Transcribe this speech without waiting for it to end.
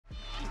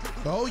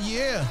Oh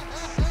yeah.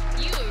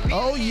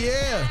 Oh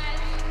yeah.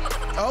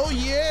 Oh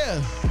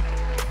yeah.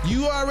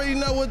 You already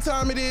know what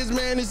time it is,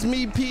 man. It's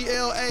me,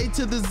 PLA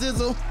to the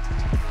Zizzle.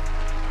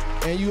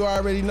 And you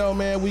already know,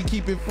 man, we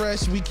keep it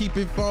fresh, we keep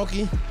it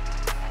funky.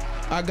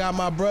 I got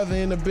my brother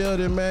in the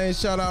building, man.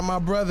 Shout out my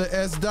brother,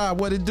 S. Dot.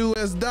 What it do,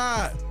 S.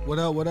 Dot? What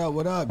up, what up,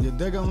 what up? You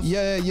diggums?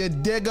 Yeah, you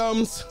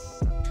diggums.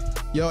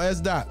 Yo,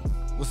 S. Dot.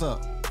 What's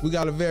up? We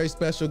got a very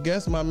special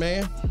guest, my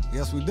man.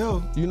 Yes, we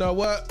do. You know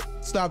what?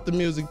 Stop the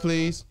music,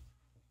 please.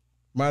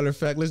 Matter of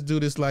fact, let's do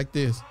this like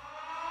this.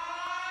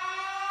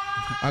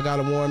 I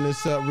gotta warm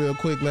this up real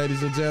quick,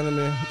 ladies and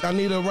gentlemen. I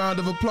need a round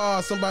of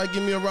applause. Somebody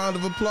give me a round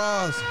of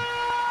applause.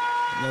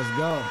 Let's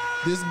go.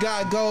 This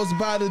guy goes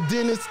by the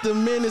Dennis the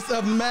Menace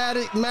of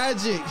Magic.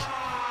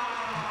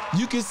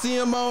 You can see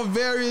him on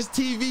various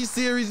TV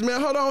series,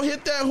 man. Hold on,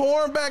 hit that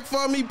horn back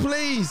for me,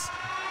 please.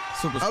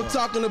 Superstar. I'm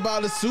talking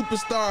about a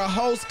superstar, a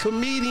host,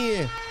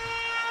 comedian.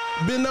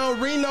 Been on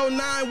Reno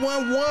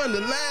 911, The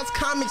Last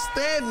Comic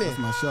Standing. That's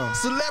my show.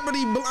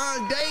 Celebrity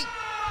Blind Date.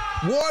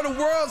 War of the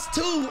Worlds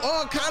 2,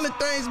 all kind of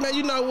things, man.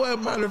 You know what?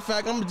 Matter of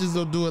fact, I'm just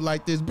gonna do it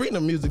like this. Bring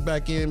the music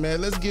back in,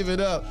 man. Let's give it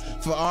up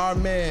for our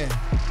man,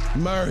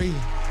 Murray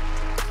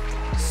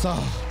SawChuck.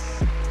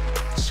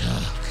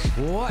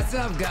 What's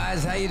up,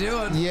 guys? How you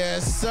doing?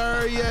 Yes,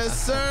 sir.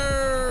 Yes,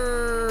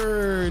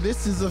 sir.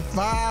 This is a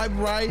vibe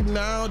right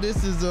now.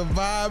 This is a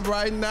vibe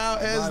right now.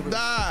 S.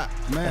 Dot.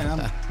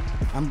 Man,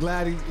 I'm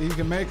glad he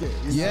can make it.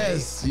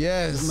 Yes,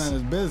 yes. This man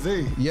is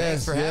busy. Yes,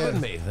 Thanks for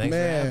having me. Thanks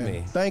for having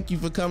me. Thank you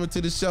for coming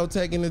to the show,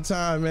 taking the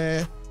time,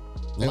 man.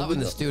 Loving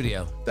the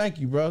studio. Thank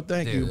you, bro.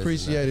 Thank Dude, you. this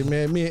Appreciate is it,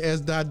 man. Me and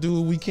S. Dot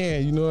do what we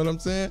can. You know what I'm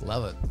saying?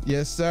 Love it.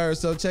 Yes, sir.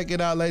 So check it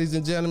out, ladies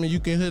and gentlemen. You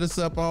can hit us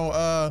up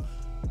on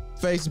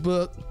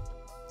Facebook,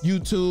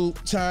 YouTube,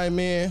 chime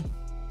in.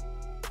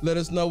 Let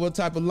us know what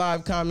type of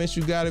live comments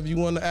you got if you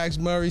want to ask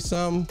Murray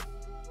something.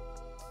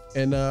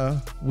 And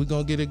we're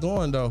going to get it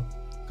going, though.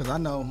 Because I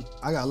know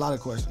I got a lot of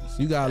questions.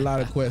 You got a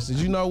lot of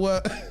questions. You know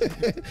what?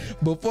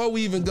 Before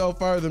we even go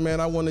further, man,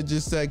 I want to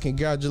just say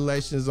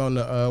congratulations on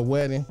the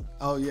wedding.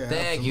 Oh, yeah.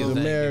 Thank you. The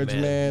Thank marriage,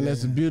 you, man.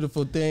 That's a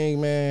beautiful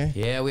thing, man.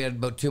 Yeah, we had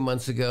about 2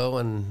 months ago,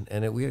 and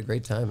we had a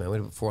great time, man. We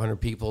had about 400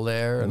 people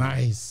there. And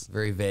Nice.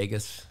 Very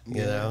Vegas,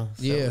 you know?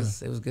 So Yeah.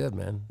 It was good,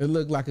 man. It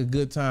looked like a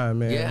good time,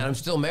 man. Yeah, and I'm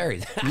still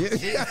married. Yeah.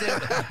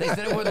 they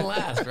said it wouldn't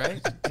last,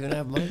 right?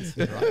 2.5 months.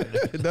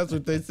 That's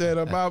what they said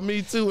about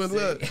me, too. And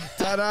look,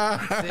 ta-da.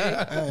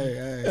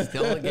 Hey.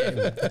 Still in the game.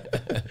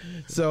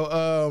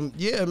 So,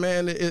 yeah,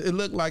 man, it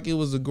looked like it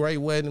was a great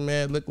wedding,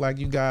 man. It looked like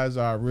you guys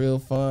are a real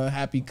fun,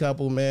 happy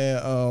couple, man.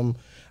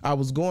 I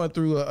was going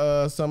through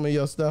some of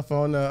your stuff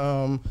on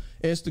the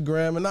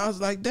Instagram, and I was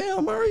like,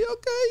 damn, Murray,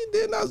 okay?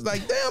 Then I was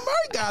like, damn,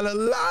 Murray got a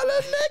lot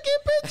of naked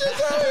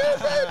pictures on here,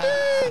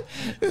 baby.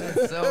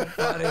 That's so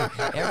funny.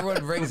 Everyone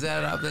brings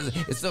that up.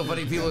 It's so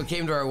funny. People who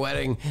came to our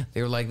wedding,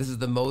 they were like, this is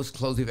the most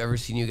clothes we've ever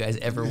seen you guys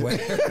ever wear.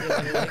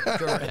 Like,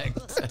 correct.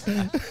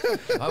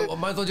 I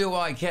might as well do it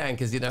while I can,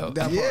 because, you know.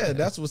 Yeah,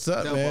 that's what's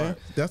up, man.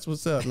 That's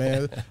what's up,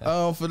 man.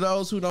 For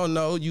those who don't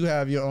know, you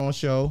have your own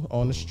show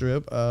on the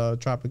Strip,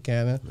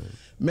 Tropicana.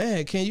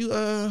 Man, can you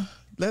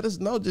let us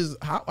know just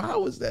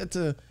how is that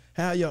to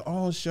have your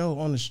own show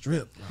on the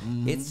Strip?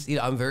 It's, you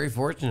know, I'm very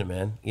fortunate,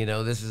 man. You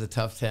know, this is a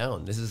tough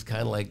town. This is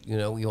kind of like, you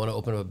know, you want to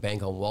open up a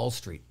bank on Wall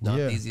Street. Not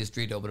the easiest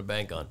street to open a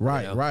bank on.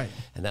 Right, you know? right.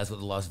 And that's what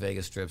the Las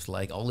Vegas Strip's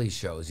like. All these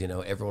shows, you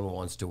know, everyone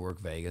wants to work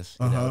Vegas.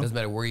 You know, it doesn't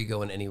matter where you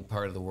go in any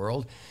part of the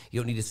world.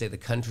 You don't need to say the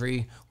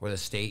country or the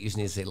state. You just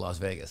need to say Las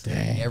Vegas.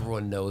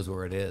 Everyone knows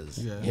where it is.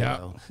 You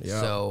know?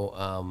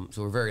 So,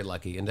 so we're very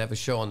lucky. And to have a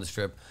show on the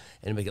Strip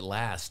and make it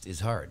last is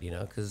hard, you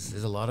know, because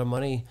there's a lot of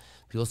money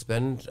people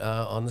spend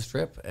on the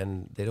Strip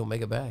and they don't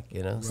make it back,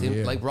 you know?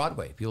 Like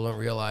Broadway. People don't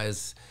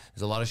realize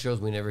there's a lot of shows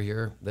we never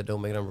hear that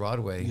don't make it on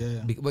Broadway.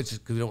 Which is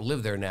because we don't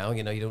live there now,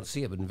 you know, you don't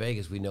see it. But in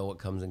Vegas, we know what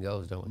comes and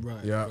goes, don't we?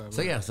 Right.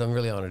 So, yeah, so I'm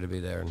really honored to be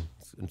there, and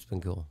it's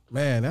been cool.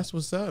 Man, that's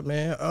what's up,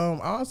 man. I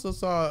also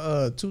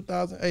saw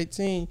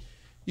 2018,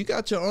 you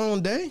got your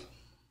own day.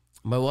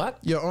 My what?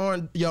 Your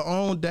own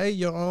day,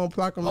 your own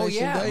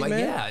proclamation day, man.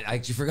 Yeah, I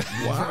actually forgot.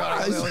 Wow.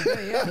 I forgot my own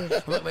day. Yeah,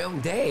 I'm at my own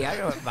day. I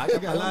got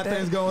a lot of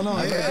things going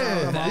on.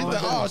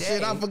 Oh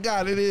shit, I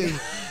forgot it is.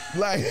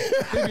 Like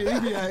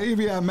he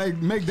be at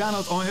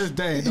McDonald's on his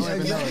day.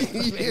 Don't even know.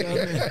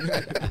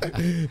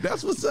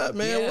 That's what's up,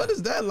 man. What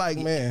is that like,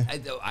 man?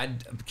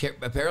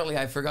 Apparently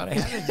I forgot I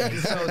had a day,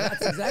 so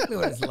that's exactly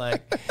what it's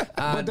like.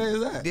 What day is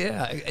that?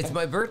 Yeah, it's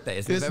my birthday.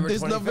 It's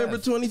November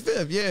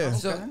 25th. Yeah.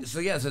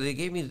 So they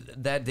gave me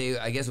that day.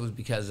 I guess it was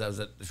because I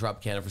was at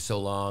Tropicana for so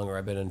long, or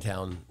I've been in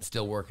town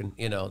still working,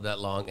 you know, that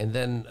long. And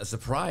then a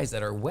surprise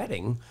at our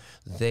wedding,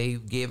 they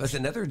gave us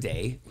another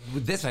day.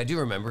 With this I do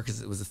remember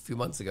because it was a few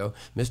months ago,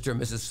 Mr.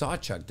 and Mrs.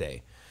 SawChuck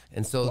Day.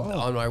 And so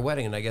on my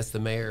wedding, and I guess the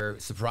mayor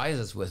surprised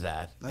us with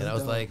that. And I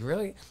was like,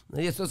 really?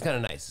 Yeah, so it's kind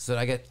of nice. So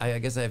I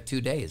guess I have 2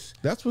 days.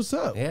 That's what's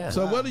up. Yeah.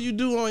 So what do you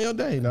do on your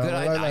day?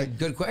 No,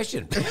 Good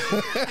question. That's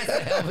a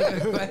hell of a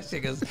good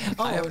question because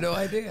I have no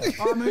idea.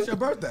 Oh, I mean, it's your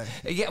birthday.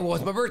 Yeah, well,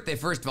 it's my birthday,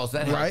 first of all, so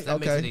that helps. Right, That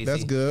makes it easy.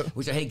 that's good.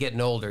 Which I hate getting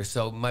older,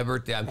 so my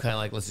birthday, I'm kind of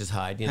like, let's just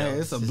hide, you know. Hey,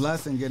 it's a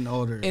blessing getting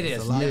older. It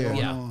It's is. a lot Yeah,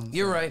 going on,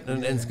 you're so, right,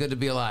 and it's good to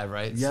be alive,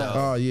 right? Yeah. So,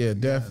 Oh yeah,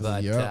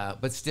 definitely.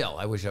 but still,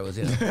 I wish I was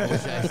in. I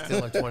wish I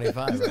still look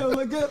 25. You still Right?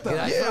 look good, though.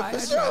 Yeah, for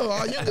sure.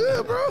 Oh, you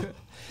good, bro?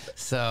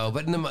 So,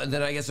 but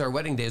then I guess our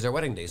wedding day is our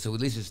wedding day. So at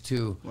least it's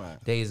 2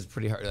 days. It's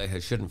pretty hard. Like I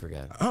shouldn't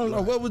forget. I don't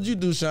know. What would you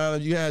do, Sean,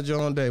 if you had your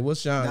own day?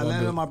 What's Sean That gonna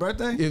landed do? on my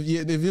birthday?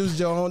 If it was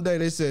your own day,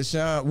 they said,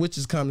 Sean, which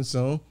is coming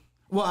soon.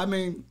 Well, I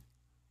mean,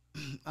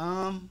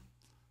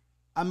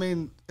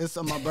 it's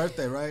on my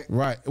birthday, right?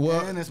 Right.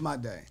 Well, and it's my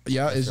day.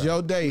 Yeah, it's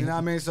your day. You know what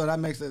I mean? So that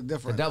makes it A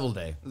different. double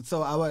day.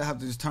 So I would have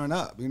to just turn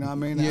up. You know what I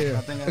mean? Yeah.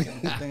 I think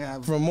I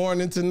have From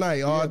morning to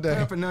night, all day.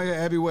 paraphernalia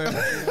everywhere. You know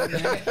what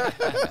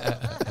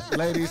I mean?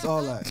 Ladies,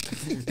 all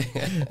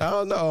that. I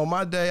don't know. On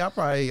my day, I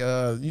probably,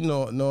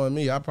 knowing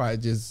me, I probably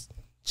just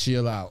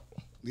chill out.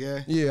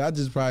 Yeah. Yeah, I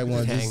just probably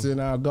want to just sit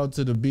out, go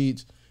to the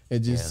beach,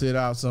 and just sit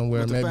out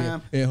somewhere, With the maybe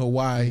fam? in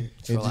Hawaii,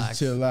 and relax. just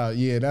chill out.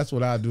 Yeah, that's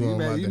what I do on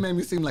my day. You made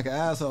me seem like an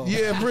asshole.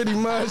 Yeah, pretty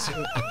much.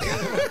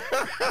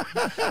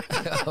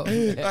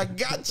 I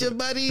got you,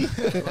 buddy.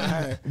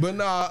 But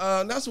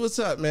no, that's what's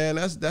up, man.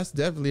 That's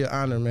definitely an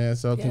honor, man.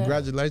 So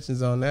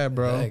congratulations on that,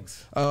 bro.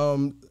 Thanks.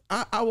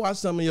 I watched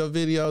some of your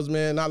videos,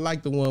 man. I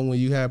like the one when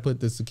you had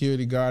put the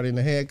security guard in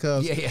the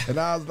handcuffs. Yeah. And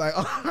I was like,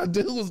 oh, my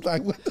dude was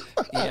like, what the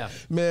fuck? Yeah.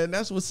 Man,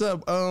 that's what's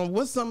up.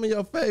 What's some of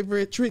your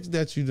favorite tricks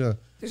that you done?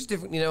 There's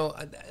different,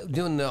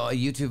 doing the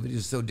YouTube video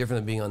is so different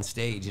than being on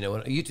stage.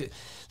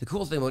 The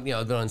cool thing about,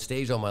 I've been on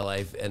stage all my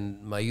life,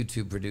 and my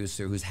YouTube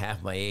producer, who's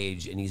half my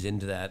age, and he's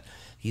into that,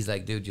 he's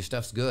like, dude, your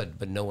stuff's good,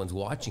 but no one's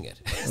watching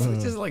it. So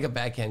it's just like a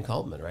backhand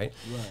compliment, right?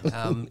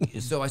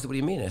 So I said, what do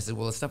you mean? I said,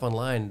 well, the stuff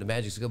online, the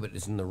magic's good, but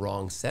it's in the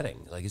wrong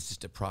setting. Like, it's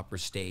just a proper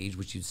stage,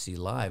 which you'd see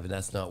live, and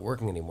that's not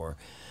working anymore.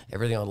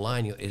 Everything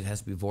online, it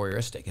has to be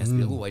voyeuristic. It has to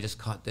be, oh, I just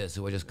caught this,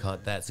 oh, I just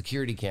caught that.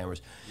 Security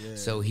cameras. Yeah.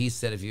 So he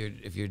said,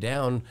 if you're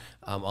down,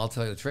 I'll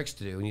tell you the tricks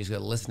to do, and you just got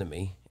to listen to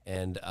me,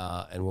 and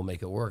we'll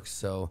make it work.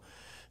 So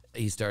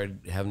he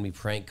started having me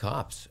prank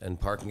cops and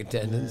parking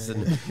attendants,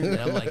 and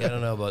I'm like, I don't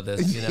know about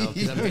this, 'cause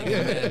I'm thinking,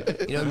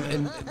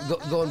 and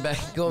going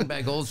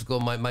back old school.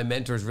 My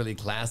mentor is really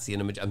classy,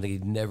 and I'm thinking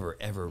he'd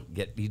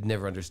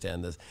never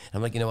understand this. And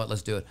I'm like, you know what,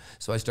 let's do it.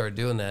 So I started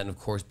doing that, and of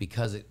course,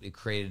 because it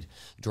created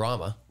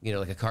drama,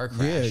 like a car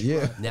crash.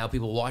 Yeah. Now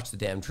people watch the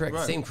damn trick.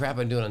 Right. Same crap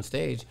I'm doing on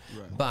stage,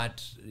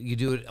 but you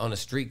do it on a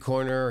street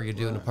corner or you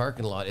do it in a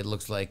parking lot, it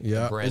looks like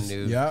a brand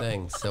new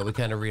thing. So we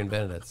kind of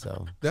reinvented it.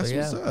 So That's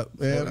what's up,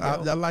 man.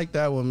 I like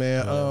that one,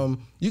 man.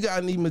 You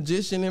got any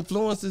magician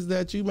influences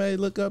that you may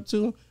look up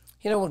to?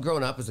 When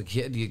growing up as a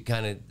kid, you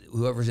kind of,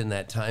 whoever's in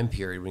that time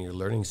period when you're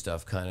learning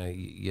stuff, kind of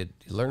you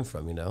learn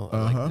from,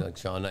 like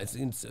Sean.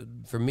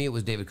 For me, it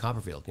was David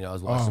Copperfield. I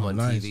was watching him on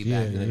TV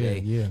back in the day.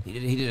 Yeah.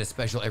 He did a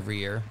special every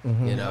year.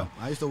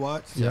 I used to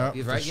watch.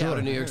 He's right. Out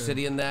of New York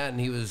City in that, and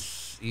he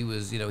was he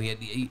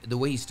had the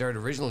way he started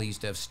originally. He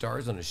used to have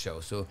stars on his show,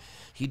 so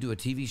he'd do a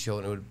TV show,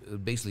 and it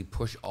would basically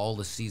push all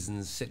the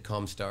season's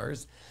sitcom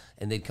stars.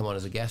 And they'd come on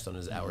as a guest on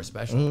his hour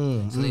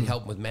special. So they'd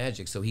help him with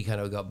magic. So he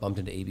kind of got bumped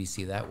into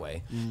ABC that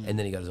way. And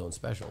then he got his own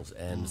specials.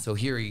 And so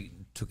here he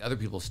took other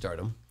people's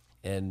stardom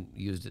and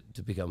used it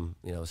to become,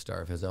 a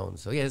star of his own.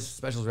 So his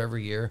specials were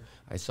every year.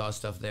 I saw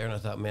stuff there, and I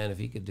thought, man, if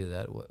he could do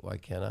that, why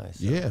can't I?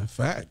 So, yeah,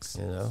 facts.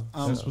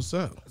 That's what's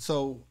up.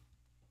 So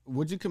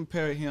would you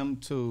compare him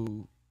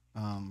to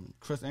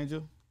Chris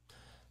Angel?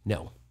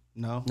 No.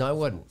 No? No, I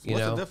wouldn't.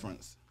 What's the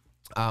difference?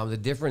 The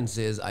difference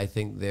is, I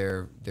think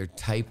their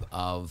type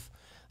of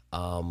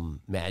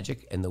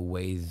magic and the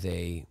way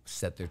they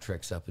set their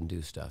tricks up and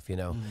do stuff.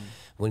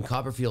 When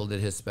Copperfield did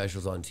his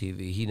specials on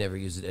TV, he never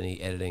used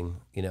any editing,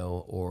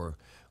 or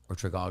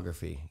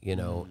trickography,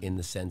 in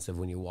the sense of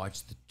when you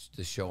watch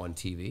the show on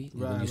TV,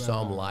 when you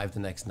saw him live the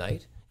next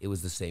night, it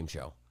was the same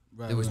show.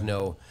 There was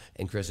no,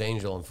 and Chris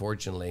Angel,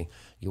 unfortunately,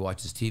 you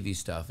watch his TV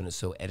stuff and it's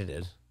so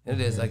edited. And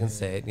it is, I can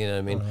say it, you know what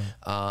I mean?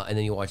 And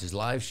then you watch his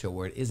live show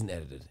where it isn't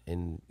edited.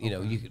 And, you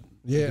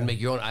can make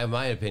your own, I have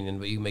my opinion,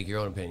 but you can make your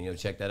own opinion,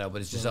 check that out.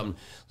 But it's just something,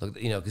 look,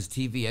 because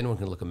TV, anyone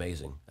can look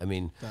amazing. I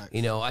mean,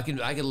 I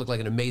can look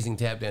like an amazing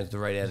tap dance with the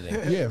right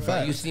editing. Yeah,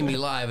 facts. You see me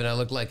live and I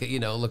look like,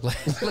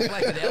 look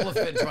like an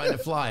elephant trying to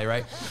fly,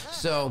 right?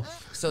 So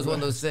it's one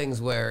of those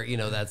things where,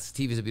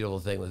 TV's a beautiful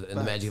thing and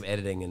the magic of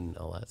editing and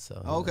all that. So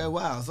Okay,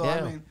 wow. So,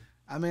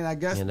 I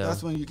guess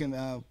that's when you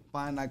can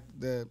find I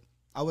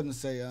wouldn't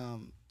say,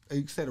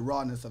 you can say the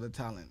rawness of the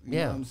talent. You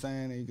know what I'm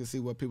saying? And you can see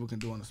what people can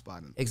do on the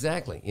spot.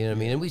 Exactly. You know what I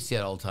mean? And we see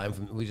it all the time.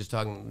 We just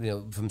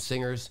talking, from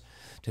singers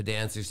to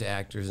dancers to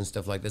actors and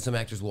stuff like that. Some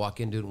actors walk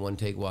in, do it in one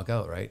take, walk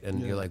out, right?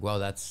 And you're like, well,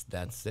 that's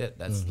it.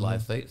 That's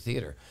live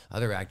theater.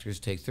 Other actors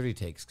take 30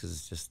 takes because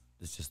it's just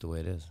it's just the way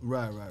it is.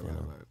 Right.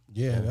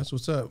 Yeah, that's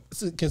what's up.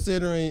 So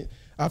considering,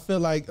 I feel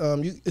like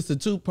it's a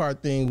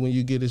 2-part thing when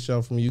you get a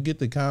show from you. You get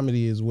the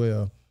comedy as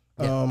well.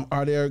 Yeah.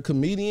 Are there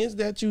comedians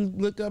that you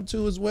look up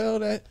to as well?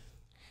 That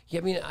yeah,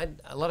 I mean,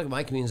 a lot of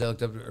my comedians I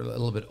looked up are a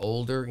little bit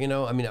older. You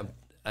know, I mean,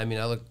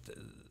 I looked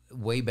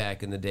way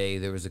back in the day.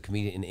 There was a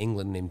comedian in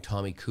England named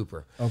Tommy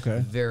Cooper. Okay,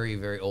 very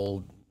very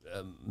old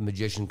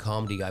magician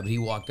comedy guy, but he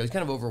walked. He was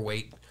kind of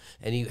overweight.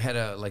 And he had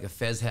a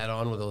fez hat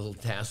on with a little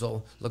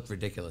tassel, looked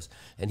ridiculous.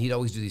 And he'd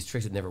always do these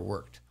tricks that never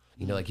worked.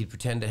 You know, like he'd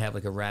pretend to have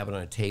like a rabbit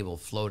on a table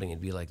floating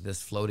and be like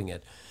this, floating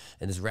it.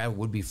 And this rabbit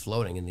would be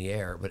floating in the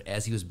air, but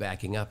as he was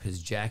backing up,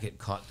 his jacket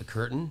caught the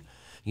curtain,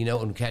 you know,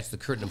 and catch the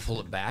curtain and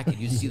pull it back, and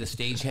you'd see the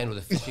stagehand with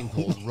a fishing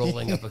pole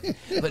rolling up. And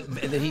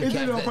then he'd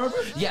catch on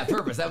purpose? Yeah,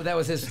 purpose. That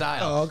was his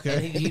style. Oh, okay.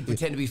 And he'd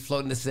pretend to be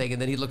floating this thing,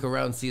 and then he'd look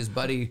around and see his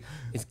buddy.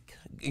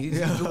 He'd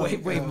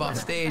wave him off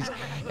stage,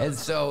 and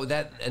so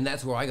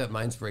that's where I got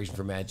my inspiration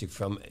for magic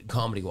from,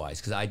 comedy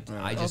wise, because I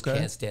just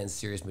can't stand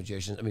serious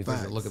magicians. I mean,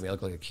 first look at me, I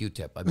look like a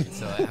Q-tip. I mean,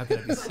 so how can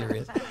I be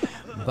serious?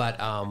 But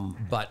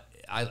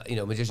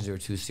magicians who are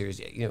too serious.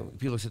 You know,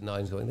 people are sitting in the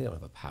audience going, they don't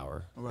have a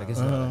power. Right. I guess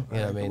not. You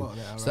know what I mean?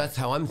 So that's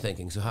how I'm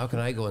thinking. So how can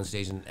I go on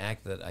stage and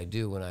act that I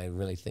do when I'm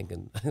really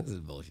thinking this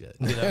is bullshit?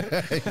 You know.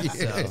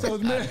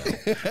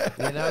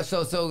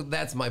 So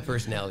that's my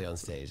personality on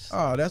stage.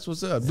 Oh, that's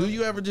what's up. Do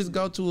you ever just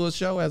go to a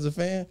show as a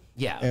fan?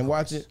 Yeah, and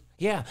watch it.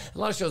 Yeah, a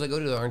lot of shows I go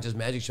to that aren't just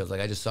magic shows.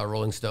 Like I just saw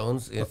Rolling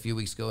Stones a few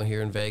weeks ago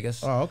here in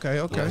Vegas. Oh, okay.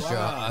 You know,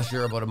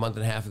 Usher about a month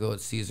and a half ago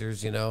at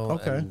Caesars. You know.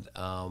 Okay. And,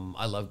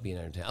 I love being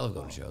entertained. I love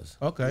going to shows.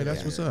 Okay,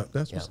 that's what's up.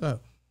 That's what's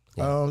up.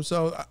 Yeah.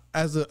 So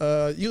as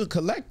you a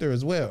collector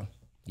as well.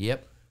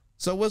 Yep.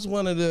 So what's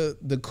one of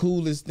the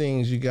coolest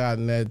things you got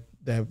in that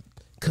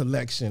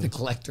collection? The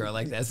collector, I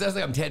like that. It sounds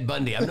like I'm Ted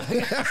Bundy. I'm not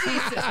the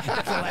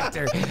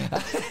collector.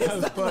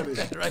 That's funny.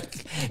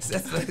 Right?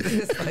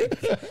 It's like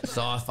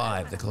Saw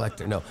 5, the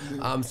collector. No.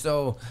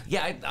 So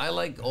yeah, I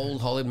like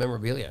old Hollywood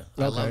memorabilia.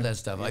 I love that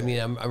stuff. Yeah. I mean,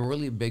 I'm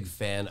really a big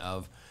fan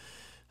of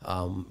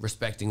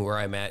respecting where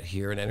I'm at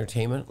here in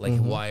entertainment. Like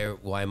why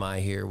am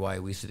I here? Why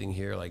are we sitting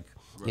here? Like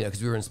you know,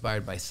 because we were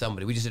inspired by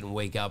somebody. We just didn't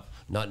wake up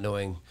not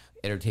knowing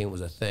entertainment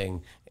was a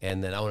thing,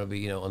 and then I want to be,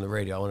 you know, on the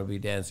radio. I want to be a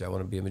dancer. I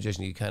want to be a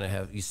magician. You kind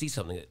of you see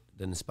something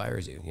that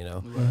inspires you, you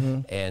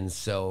know. And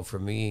so for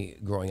me,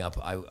 growing up,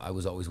 I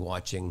was always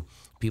watching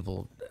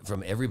people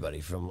from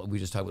everybody. We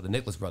just talked about the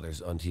Nicholas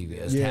brothers on TV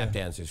as tap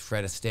dancers.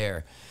 Fred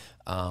Astaire,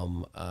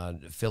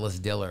 Phyllis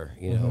Diller,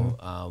 you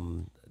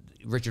know,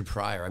 Richard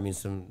Pryor. I mean,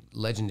 some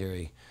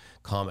legendary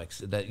comics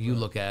that you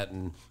look at,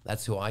 and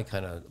that's who I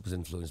kind of was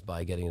influenced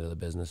by getting into the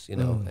business, you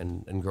know,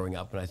 and growing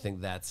up. And I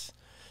think that's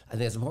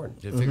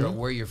important to figure out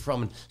where you're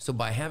from. And so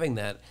by having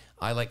that,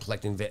 I like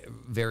collecting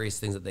various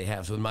things that they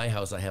have. So in my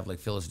house, I have like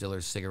Phyllis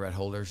Diller's cigarette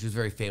holder. She was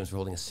very famous for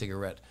holding a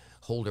cigarette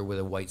holder with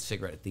a white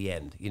cigarette at the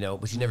end, you know,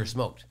 but she never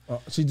smoked.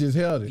 She just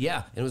held it. Yeah,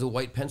 and it was a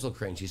white pencil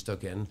crane she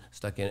stuck in,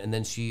 and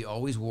then she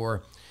always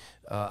wore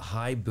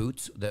high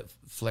boots that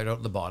flared out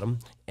at the bottom,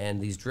 and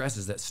these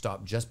dresses that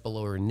stopped just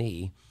below her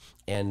knee,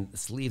 and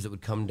sleeves that would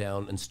come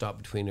down and stop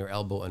between her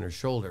elbow and her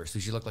shoulder. So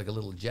she looked like a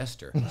little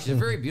jester. She's a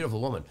very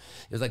beautiful woman.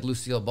 It was like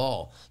Lucille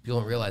Ball.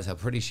 People don't realize how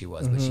pretty she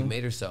was, but she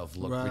made herself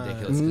look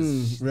ridiculous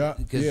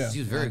because she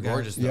was very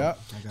gorgeous. Though.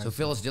 So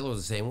Phyllis Diller was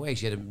the same way.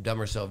 She had to dumb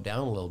herself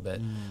down a little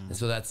bit. And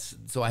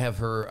so I have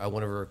her,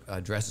 one of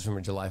her dresses from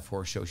her July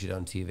 4th show she did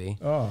on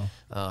TV.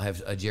 I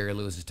have Jerry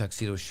Lewis's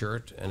tuxedo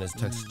shirt and his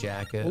tux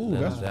jacket.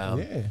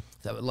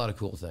 A lot of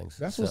cool things.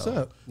 That's what's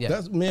up. Yeah.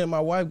 That's me and my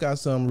wife got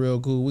something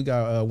real cool. We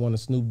got one of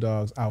Snoop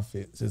Dogg's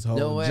outfits. His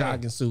whole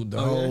jogging suit, the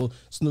whole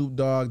Snoop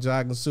Dogg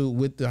jogging suit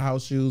with the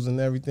house shoes and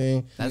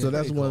everything.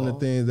 That's one of the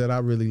things that I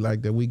really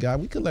like that we got.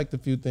 We collect a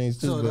few things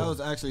too. So that was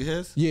actually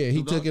his? Yeah,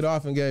 he took it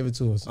off and gave it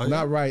to us.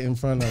 Not right in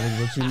front of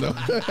us, but you know.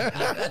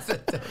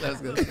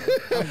 That's good.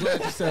 I'm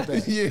glad you said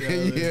that. Yeah.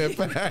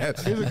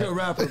 He's a good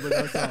rapper, but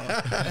that's all.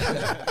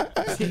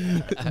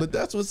 But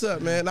that's what's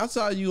up, man. I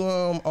saw you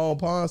on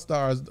Pawn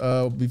Stars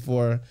before.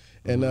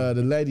 And the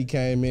lady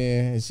came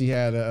in and she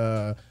had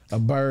a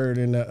bird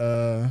in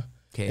the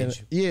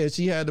cage.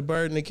 She had the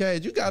bird in the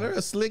cage. You got her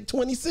a slick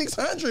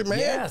 2600, man.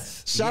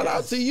 Yes. Shout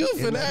out to you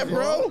for that,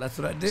 bro. That's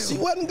what I do. She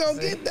wasn't gonna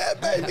get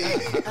that, baby.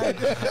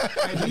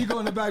 Hey, you go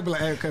in the back, be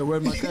like, hey, okay,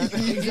 where's my cut?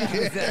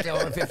 Exactly. I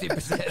want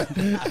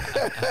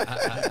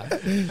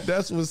 50%.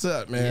 That's what's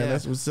up, man. Yeah.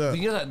 That's what's up. But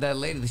you know that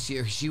lady,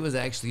 she was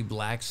actually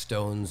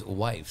Blackstone's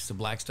wife. So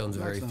Blackstone's a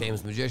very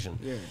famous magician.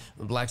 Yeah.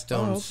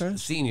 Blackstone's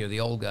senior,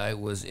 the old guy,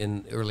 was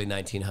in early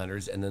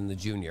 1900s, and then the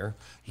junior,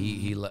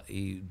 he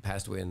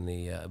passed away in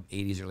the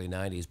 80s, early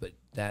 90s, but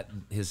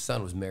his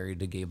son was married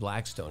to Gay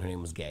Blackstone. Her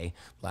name was Gay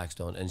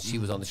Blackstone, and she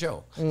was on the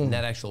show. And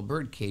that actual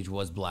bird cage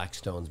was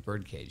Blackstone's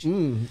bird cage.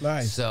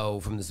 Nice. So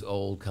from this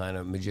old kind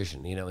of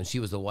magician, you know, and she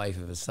was the wife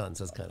of his son,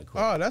 so that's kind of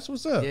cool. Oh, that's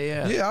what's up.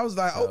 Yeah, I was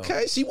like,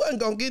 okay, she wasn't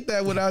going to get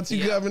that without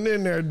you coming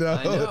in there, though.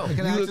 I know.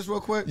 Can I ask this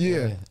real quick?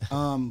 Yeah.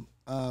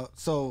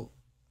 So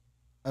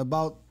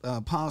about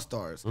Pawn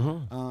Stars.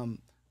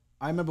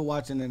 I remember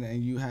watching it,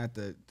 and you had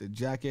the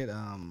jacket.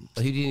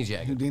 Houdini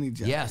jacket. Houdini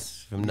jacket.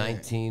 Yes, from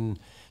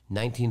 1990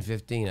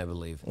 1915, I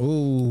believe.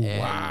 Ooh, and,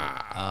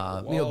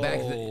 wow. You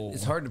know,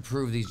 it's hard to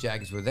prove these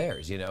jackets were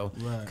theirs, you know,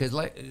 because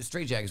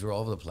straight jackets were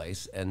all over the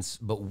place.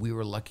 But we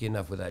were lucky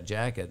enough with that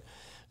jacket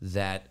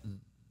that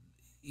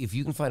if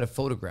you can find a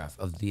photograph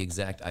of the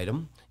exact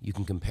item, you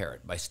can compare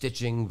it by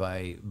stitching,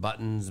 by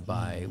buttons,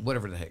 by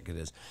whatever the heck it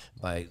is,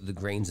 by the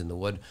grains in the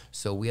wood.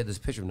 So we had this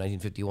picture of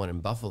 1951 in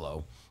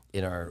Buffalo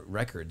in our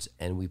records,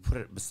 and we put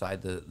it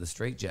beside the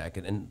straight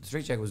jacket. And the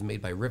straight jacket was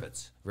made by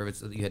rivets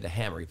that you had to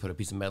hammer. You put a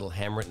piece of metal,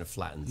 hammer it, and it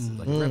flattens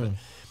like a rivet.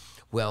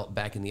 Well,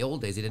 back in the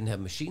old days, they didn't have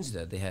machines to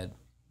that. They had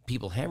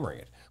people hammering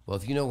it. Well,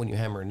 if you know when you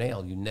hammer a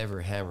nail, you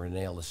never hammer a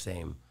nail the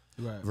same.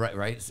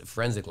 Right,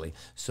 forensically.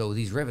 So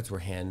these rivets were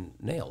hand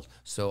nailed.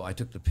 So I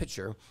took the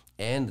picture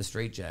and the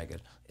straight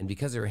jacket, and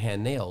because they were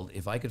hand nailed,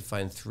 if I could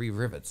find 3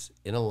 rivets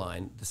in a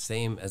line the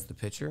same as the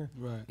picture,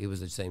 it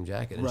was the same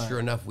jacket. And sure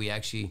enough, we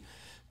actually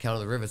counted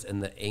the rivets,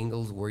 and the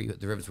angles where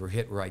the rivets were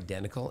hit were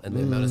identical, and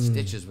the amount of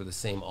stitches were the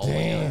same all the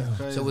way up.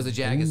 So it was a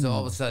jacket. So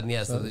all of a sudden,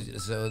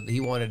 so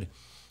he wanted,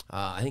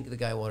 I think the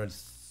guy wanted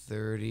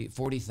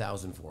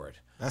 40,000 for it.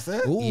 That's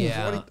it? Ooh,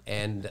 yeah, 40.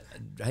 and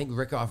I think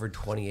Rick offered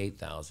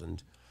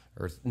 28,000.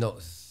 Or no,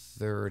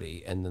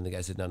 30, and then the guy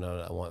said,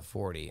 no, I want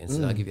 40, and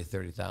said, I'll give you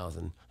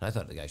 30,000. I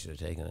thought the guy should have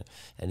taken it,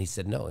 and he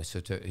said no,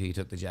 so he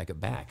took the jacket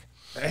back.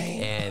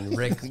 And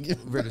Rick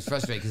was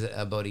frustrated because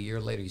about a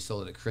year later he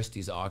sold it at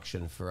Christie's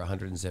auction for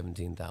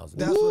 117,000.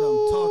 That's what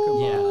I'm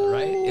talking about. Yeah,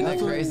 right? Isn't that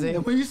crazy?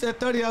 When you said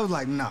 30, I was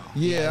like, no.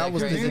 Yeah, I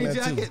was thinking that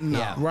jacket? too. No.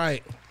 Yeah.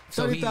 Right.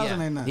 So he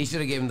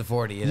should have given him the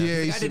 40. You know?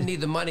 Yeah, I didn't need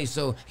the money,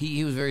 so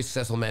he was a very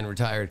successful man,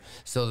 retired.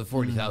 So the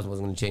 40,000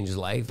 wasn't going to change his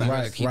life. He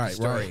Right, keep the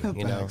story,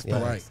 you know.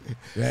 Right.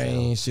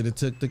 Dang, should have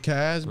took the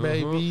cash,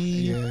 baby.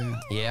 Yeah.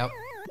 Yep.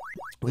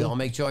 We all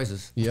make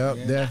choices.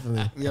 Yep,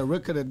 definitely. Yeah,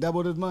 Rick could have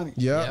doubled his money.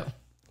 Yep.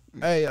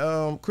 Hey,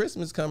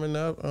 Christmas coming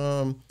up.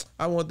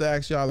 I want to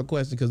ask y'all a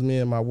question because me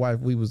and my wife,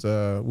 we was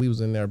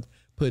in there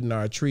putting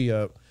our tree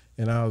up.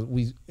 And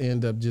we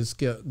end up just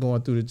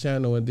going through the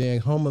channel, and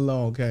then Home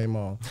Alone came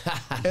on,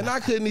 and I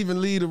couldn't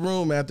even leave the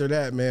room after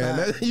that,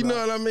 man. You know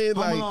what I mean?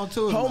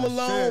 Home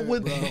Alone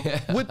with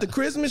the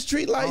Christmas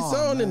tree lights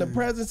on and the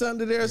presents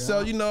under there. Yeah.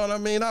 So you know what I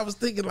mean? I was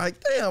thinking like,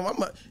 damn,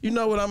 you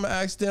know what I'm gonna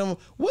ask them?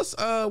 What's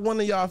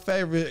one of y'all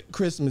favorite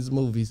Christmas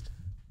movies?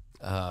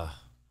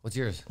 What's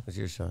yours? What's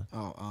yours, Sean?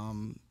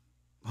 Home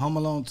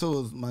Alone 2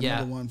 is my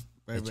number one.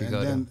 And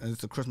then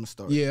it's a Christmas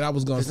Story. Yeah, I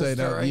was gonna say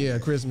that. Story? Yeah,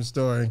 Christmas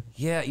Story.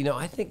 Yeah, you know,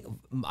 I think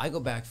I go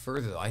back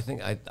further. I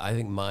think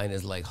mine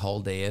is like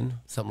Holiday Inn,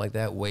 something like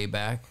that, way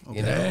back. Okay.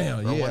 You know,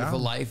 damn, or Wonderful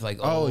Life. Like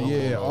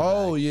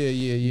yeah,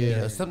 You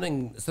know,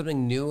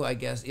 something new, I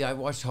guess. Yeah, I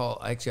watched Home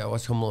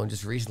Alone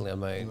just recently. On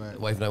my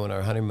wife and I went on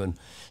our honeymoon,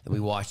 and we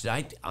watched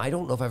it. I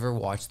don't know if I've ever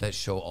watched that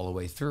show all the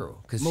way through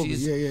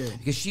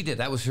because she did.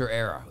 That was her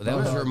era. That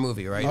was her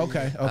movie, right?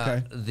 Okay.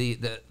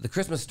 The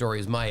Christmas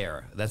Story is my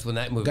era. That's when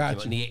that movie came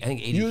out. I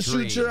think 83. You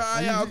shoot your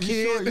eye out,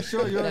 kid. You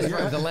sure That's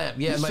right, the lamp.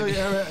 Yeah,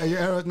 your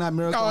era is not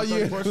Miracle on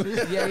 34th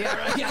Street? Yeah,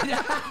 right.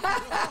 Yeah.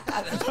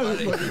 That's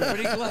funny.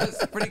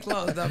 Pretty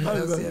close.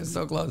 No,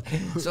 so close.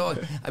 So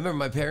I remember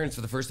my parents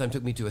for the first time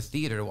took me to a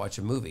theater to watch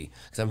a movie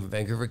because I'm from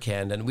Vancouver,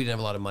 Canada, and we didn't have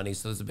a lot of money,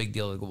 so it was a big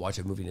deal to go watch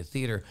a movie in a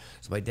theater.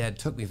 So my dad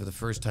took me for the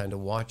first time to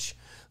watch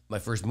my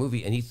first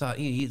movie, and he thought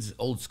he's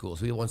old school,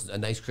 so he wants a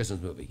nice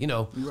Christmas movie, you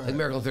know, like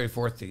Miracle on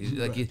 34th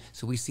Street.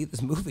 So we see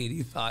this movie, and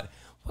he thought,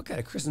 what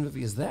kind of Christmas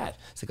movie is that?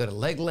 So got a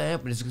leg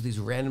lamp, and it's got these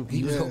random.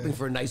 He was hoping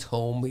for a nice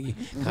home.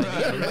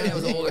 Everybody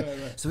was older,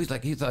 so he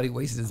thought he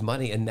wasted his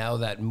money, and now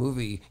that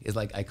movie is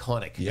like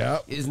iconic. Yeah,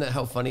 isn't that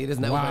how funny it is?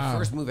 And that was my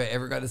first movie I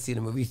ever got to see in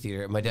a movie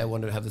theater. My dad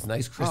wanted to have this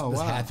nice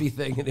Christmas happy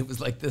thing, and it was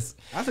like this.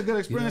 That's a good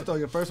experience, though.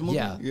 Your first movie.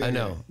 Yeah, I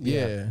know.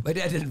 Yeah, my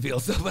dad didn't feel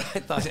so, but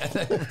I thought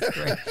it was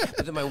great.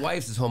 But then my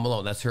wife's is Home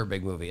Alone. That's her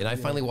big movie, and I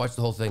finally watched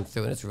the whole thing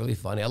through, and it's really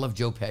funny. I love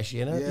Joe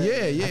Pesci in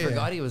it. Yeah. I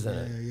forgot he was in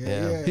it.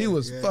 Yeah. He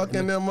was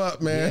fucking them up,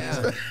 man.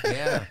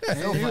 Yeah,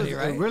 so funny,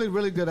 right? A really,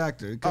 really good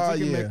actor. Because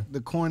he can make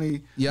the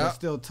corny, but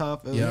still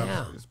tough.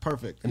 It's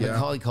perfect. And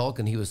Macaulay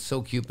Culkin, he was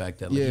so cute back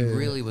then. Like, he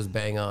really was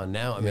bang on.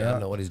 Now, I mean, I don't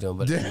know what he's doing,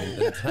 but at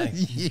the time,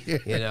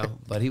 you know,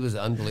 but he was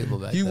unbelievable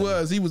back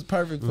then. He was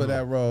perfect for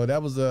that role.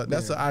 That's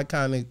an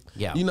iconic.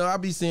 Yeah. You know, I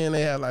be seeing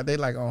they have they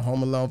on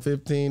Home Alone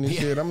 15 and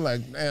shit. I'm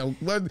like, damn,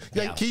 what?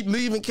 They keep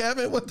leaving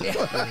Kevin? What the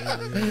fuck?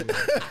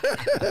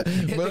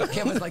 But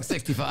Kevin's like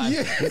 65.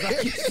 Yeah. He's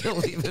like, you're still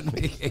leaving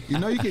me. You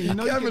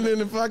know, Kevin in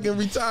the fucking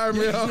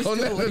retirement. We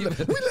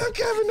left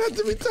Kevin at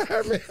the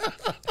retirement.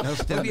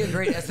 That'd be a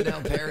great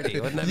SNL parody,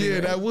 wouldn't that be? Yeah,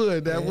 that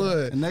would.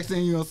 The next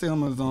thing you're gonna see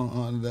him is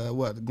on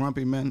the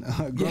Grumpy Men,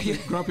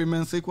 Grumpy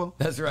Men sequel.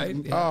 That's right.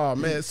 Yeah. Oh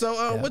man,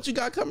 so what you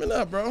got coming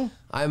up, bro?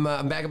 I'm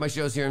back at my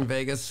shows here in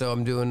Vegas, so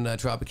I'm doing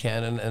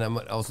Tropicana, and I'm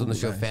also in the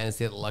show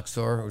Fantasy at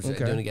Luxor, which I'm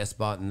doing a guest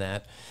spot in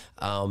that.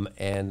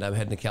 And I'm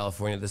heading to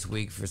California this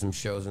week for some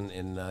shows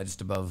in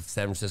just above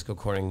San Francisco,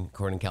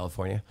 Corning,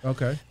 California.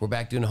 Okay. We're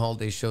back doing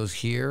holiday shows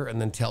here, and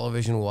then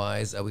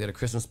television-wise, we got a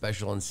Christmas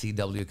special on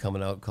CW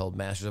coming out called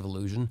Masters of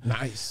Illusion.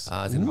 Nice.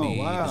 It's going to be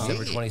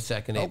December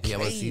 22nd, 8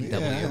 p.m. on CW.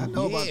 Yeah, I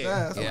know about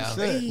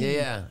that.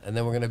 Yeah. And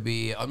then we're going to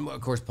be,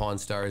 of course, Pawn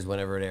Stars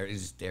whenever it airs. It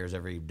just airs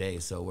every day,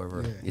 so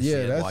wherever you see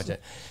it, watch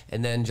it.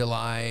 And then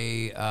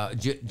January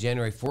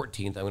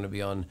 14th, I'm going to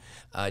be on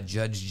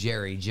Judge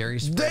Jerry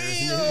Springer.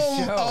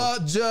 New show.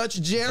 Judge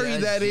Jerry,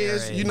 that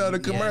is. You know the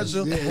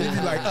commercial. He'd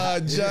be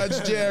like,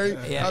 Judge Jerry.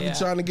 I'll be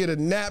trying to get a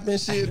nap and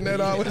shit, and that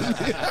always.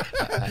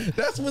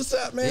 That's what's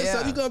up, man.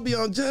 So you gonna be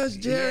on Judge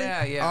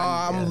Jerry?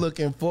 Yeah. I'm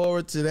looking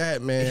forward to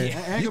that, man.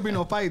 Ain't gonna be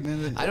no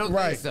fighting. I don't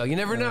think so. You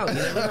never know.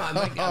 I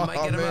might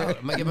get them out.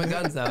 I might get my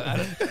guns out.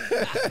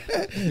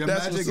 Your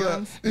magic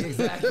guns.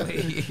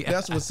 Exactly.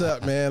 That's what's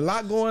up, man. A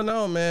lot going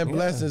on, man.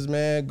 Blessings,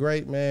 man.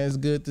 Great, man. It's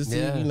good to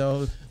see,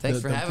 Thanks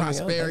for having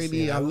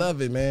prosperity. I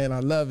love it, man.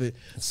 I love it.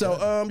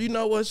 So, you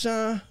know what,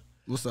 Sean?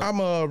 What's up? I'm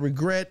a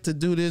regret to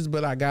do this,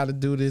 but I got to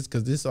do this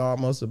because this is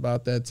almost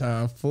about that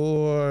time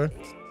for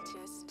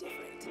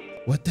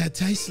what that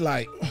tastes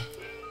like.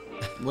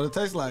 What it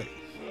tastes like.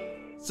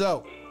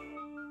 So,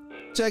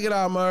 check it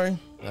out, Murray.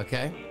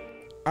 Okay.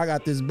 I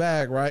got this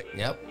bag, right?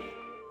 Yep.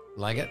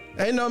 Like it?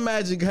 Ain't no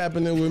magic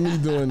happening with me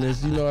doing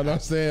this, you know what I'm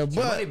saying?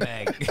 But money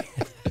bag.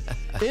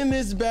 in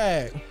this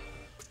bag,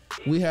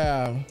 we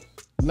have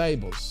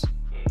labels.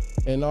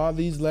 And all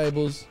these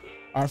labels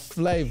are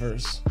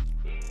flavors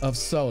of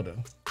soda.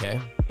 Okay.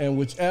 And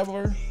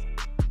whichever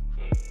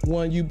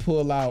one you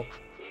pull out,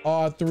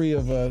 all three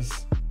of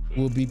us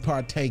will be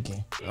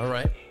partaking. All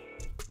right.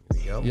 Here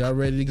we go. Y'all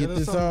ready to get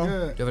this on?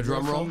 Good. Do you have a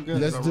drum roll?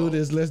 Let's do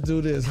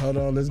this. Hold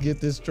on. Let's get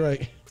this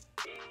straight.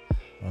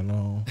 Hold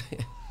on.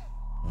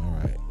 All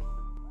right.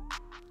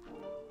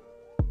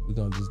 We're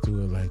going to just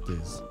do it like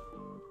this.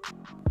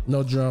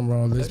 No drum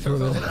roll. Let's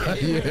put it.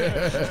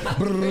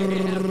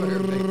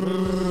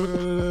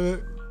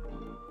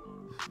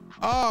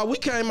 Oh, we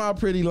came out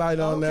pretty light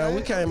on that.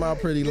 We came out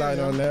pretty light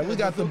on that. We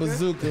got the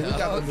bazooka.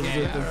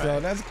 So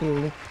that's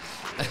cool.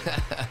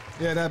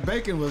 Yeah, that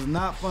bacon was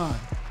not fun.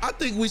 I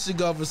think we should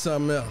go for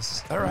something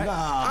else. All right.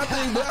 Nah. I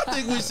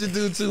think we should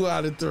do 2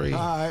 out of 3.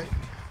 All right.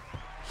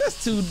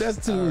 That's too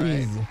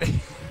easy.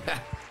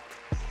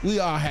 We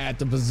all had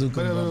the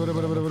bazooka.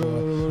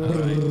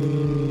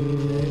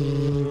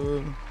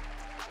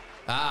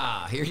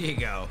 Here you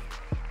go.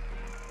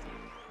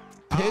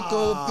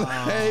 Pickled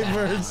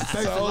flavored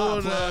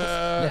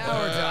soda. Now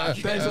we're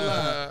talking. Thanks a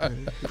lot.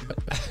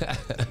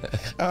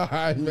 All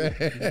right, man.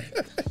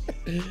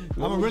 I'm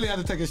gonna really have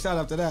to take a shot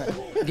after that.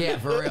 Yeah,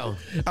 for real.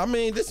 I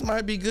mean, this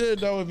might be good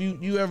though. If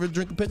you ever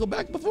drink a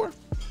pickleback before?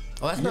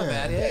 Oh, that's not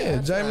bad. Yeah,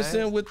 That's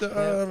Jameson right. with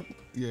the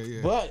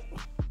Yeah. But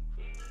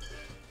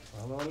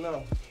I don't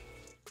know.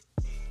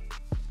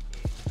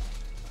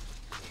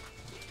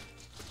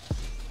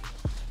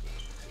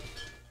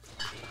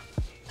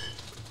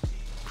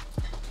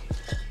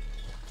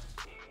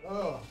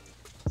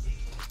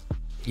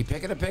 You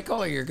picking a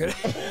pickle or you're good?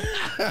 We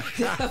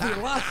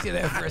lost you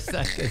there for a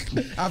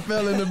second. I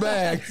fell in the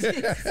bag.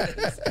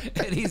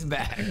 And he's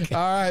back. All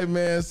right,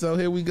 man. So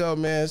here we go,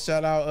 man.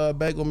 Shout out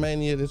Bagel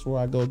Mania. This is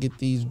where I go get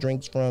these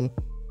drinks from.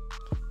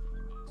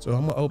 So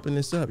I'm gonna open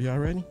this up. Y'all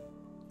ready?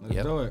 Let's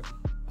do it.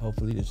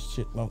 Hopefully this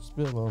shit don't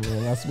spill on me.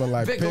 And I smell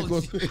like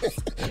Pickle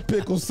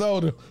pickle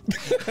soda.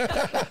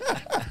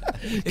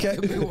 It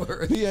could be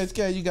worse.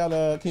 PHK, you got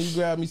can you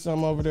grab me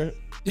some over there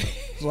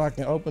so I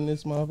can open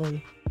this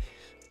motherfucker?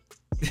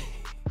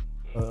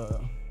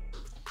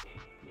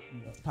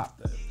 Pop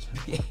that.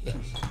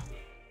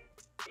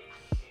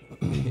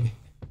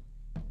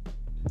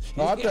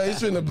 Oh, I thought you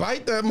shouldn't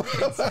bite that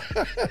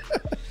motherfucker.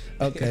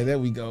 Okay, there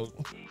we go.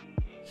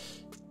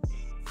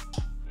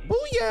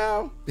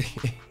 Booyah!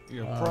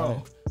 You're a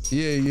pro.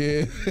 Yeah.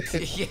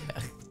 Yeah.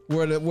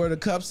 Where the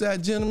cups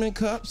at, gentlemen?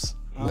 Cups?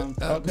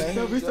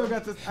 Okay. We still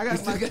got this. I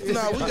got.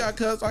 No, we got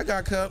cups. I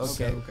got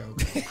cups. Okay.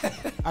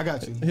 I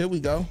got you. Here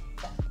we go.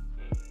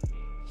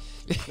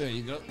 There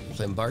you go.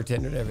 Playing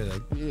bartender and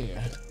everything.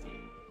 Yeah.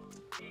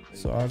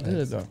 It's all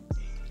good though.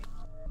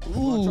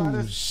 wanna try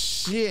Ooh, this?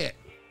 shit.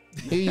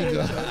 Here you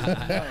go.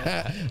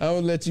 I'm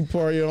gonna let you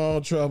pour your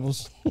own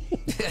troubles.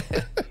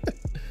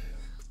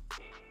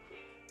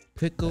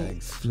 Pickle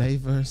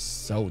flavor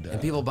soda.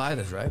 And people buy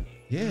this, right?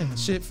 Yeah,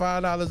 shit,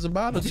 $5 a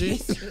bottle, G.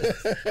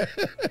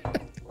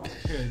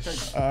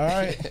 All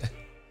right.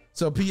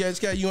 So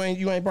PHK,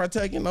 you ain't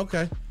partaking?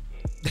 Okay.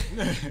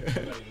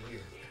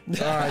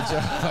 All right,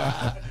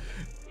 y'all.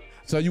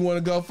 So you want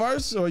to go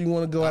first, or you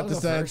want to go at the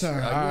same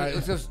time? All right.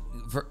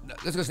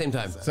 Let's go same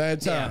time. Same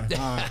time.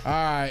 Yeah. All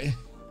right.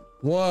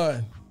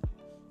 1,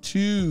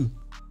 2,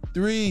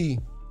 3,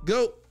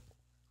 go.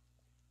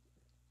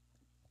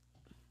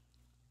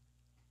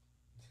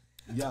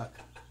 Yuck.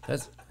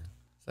 It's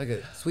like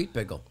a sweet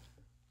pickle.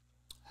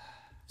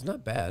 It's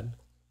not bad.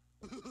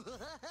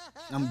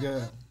 I'm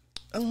good.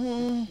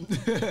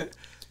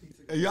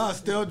 Y'all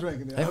still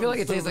drinking it. I feel like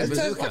it tastes like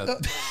bazooka.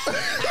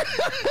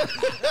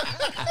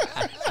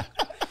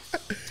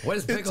 What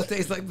does pickle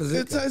taste like bazooka?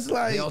 It tastes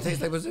like... They all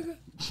taste like bazooka?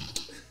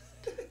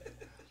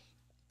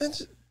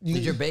 Did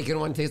your bacon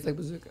one taste like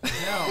bazooka?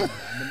 No,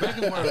 the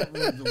bacon one was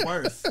the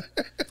worst.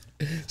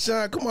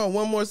 Sean, come on,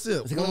 one more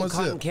sip. It's like one more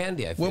cotton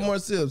candy, I feel. One more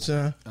sip,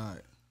 Sean. All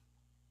right.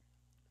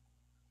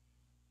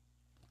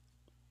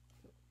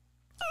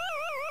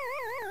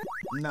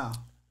 No.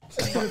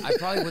 I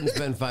probably wouldn't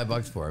spend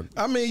 $5 for it.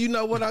 I mean, you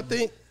know what I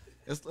think?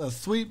 It's a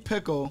sweet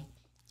pickle,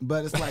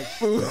 but it's like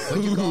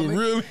What'd you call me?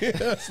 Really?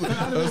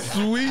 A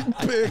sweet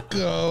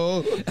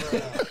pickle. Is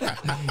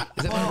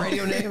that my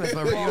radio name? That's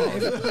my radio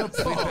name?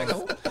 Sweet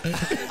pickle?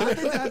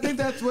 I think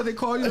that's what they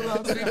call you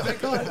around. Sweet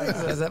pickle.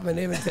 Is that my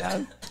name in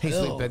town? Hey,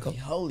 Sweet Pickle.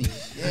 Holy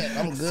shit,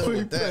 I'm good Sweet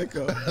with that.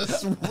 pickle.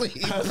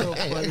 Sweet That's so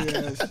funny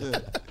ass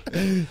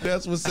shit.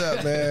 That's what's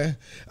up, man.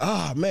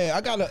 Ah, man,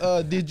 I got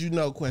a did you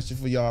know question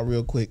for y'all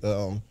real quick.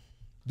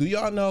 Do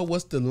y'all know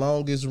what's the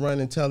longest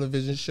running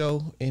television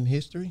show in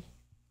history?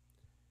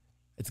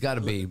 It's got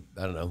to be,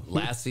 I don't know,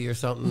 Lassie or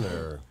something,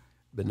 or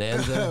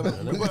Bonanza. I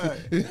don't know.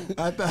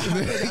 I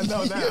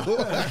know now.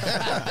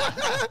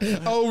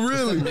 Oh,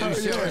 really? New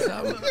show or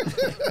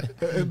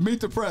something.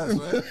 Meet the Press,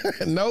 man.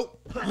 Nope.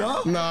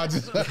 No? No,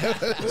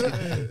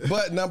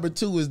 but number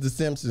 2 is The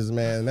Simpsons,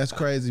 man. That's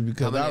crazy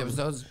because How many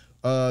episodes?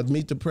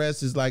 Meet the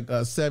Press is like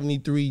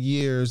 73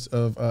 years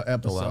of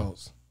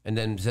episodes. Oh, wow. And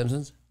then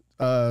Simpsons?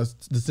 The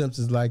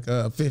Simpsons like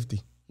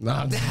 50.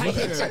 Nah, The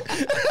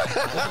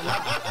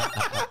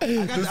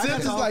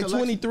Simpsons like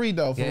 23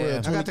 though, for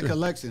real. 23. I got the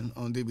collection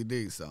on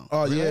DVD, so.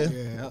 Oh, yeah?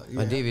 Yeah.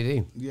 On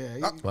DVD?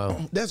 Yeah.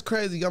 Wow. That's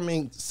crazy. I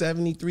mean,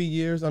 73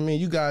 years. I mean,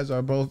 you guys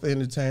are both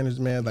entertainers,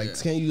 man. Like,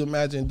 can you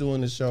imagine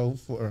doing the show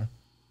for,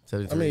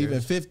 73 I mean, years.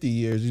 even 50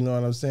 years, you know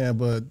what I'm saying?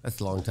 But That's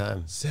a long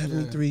time.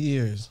 73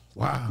 years.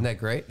 Wow. Isn't that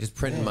great? Just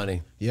printing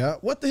money. Yeah.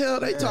 What the hell are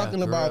they talking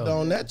for about real.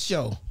 on that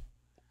show?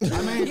 I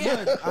mean,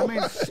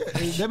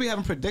 shit, they be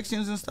having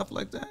predictions and stuff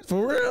like that.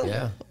 For real?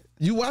 Yeah.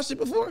 You watched it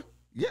before?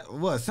 Yeah,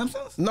 what,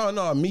 Simpsons? No,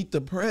 Meet the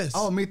Press.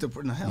 Oh, Meet the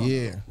Press. No, hell.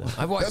 Yeah.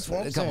 I've watched That's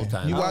what it I'm a couple saying.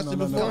 times. You watched it A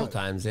before? couple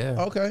times, yeah.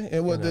 Okay.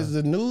 And what, does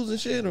the news and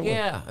shit? Or what?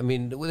 Yeah, I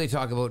mean, when they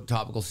talk about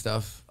topical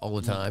stuff all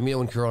the time. You know,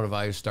 when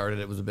coronavirus started,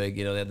 it was a big,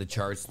 they had the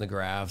charts and the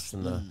graphs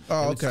and the.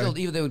 Oh, it would okay. Still,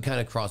 even they would kind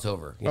of cross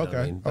over. You know what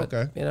I mean? But,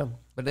 okay.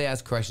 But they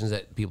ask questions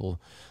that people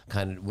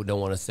kind of don't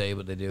want to say,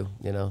 but they do,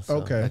 so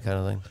Okay. that kind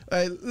of thing.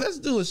 Hey, let's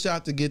do a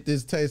shot to get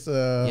this taste from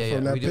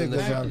that We doing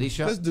pickle. these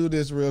shots? Let's do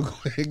this real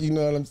quick. You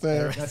know what I'm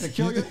saying? That's a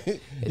kill you?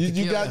 You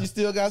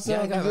still got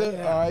Yeah, I something got it, good?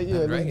 yeah. All right, yeah,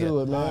 let's Drink do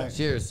it. it, man. Right.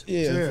 Cheers.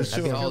 Yeah, Cheers. for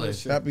sure. Happy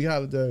holidays. Happy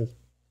holidays.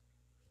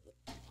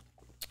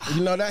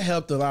 You know, that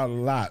helped a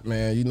lot,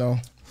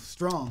 man,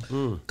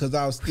 Strong. because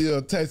I was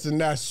still tasting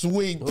that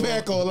sweet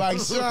pickle, like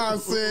Sean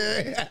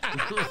said.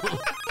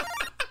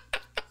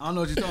 I don't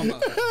know what you're talking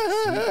about.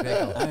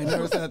 I ain't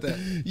never said that.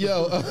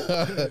 Yo,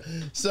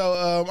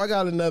 so I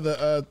got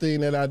another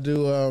thing that I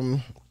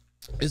do.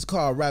 It's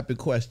called Rapid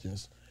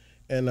Questions.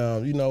 And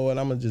you know what?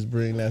 I'm going to just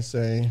bring that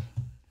same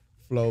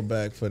flow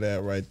back for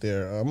that right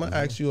there. I'm going to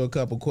ask you a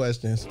couple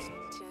questions.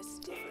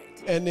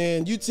 And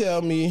then you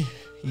tell me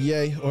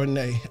yay or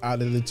nay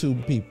out of the 2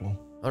 people.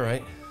 All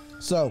right.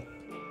 So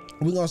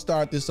we're going to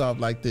start this off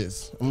like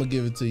this. I'm going to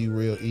give it to you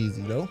real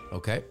easy, though.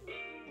 Okay.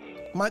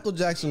 Michael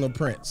Jackson or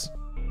Prince?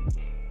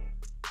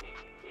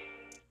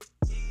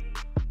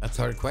 That's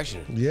a hard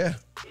question. Yeah.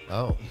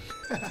 Oh.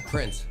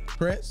 Prince.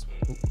 Prince?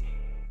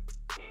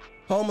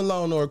 Home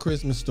Alone or A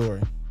Christmas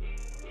Story?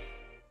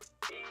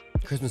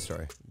 Christmas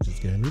Story.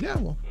 Just gave me that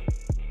one.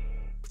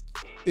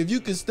 If you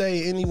could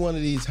stay in any one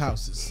of these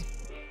houses,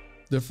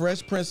 the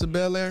Fresh Prince of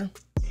Bel-Air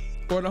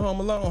or the Home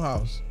Alone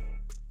house?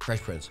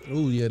 Fresh Prince.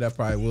 Ooh, yeah, that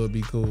probably would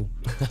be cool.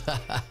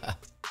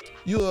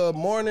 You a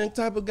morning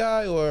type of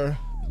guy or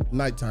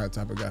nighttime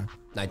type of guy?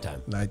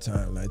 Nighttime.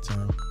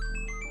 Nighttime.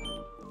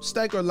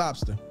 Steak or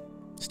lobster?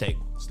 Steak.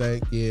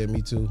 Steak, yeah,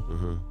 me too.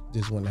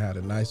 Just one that had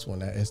a nice one,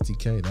 that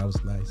STK, that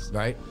was nice.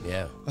 Right?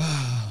 Yeah.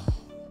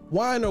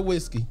 Wine or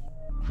whiskey?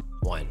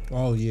 Wine.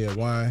 Oh yeah,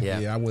 wine.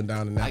 Yeah. I went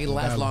down to that. I can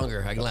last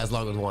longer. I can last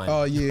longer with wine.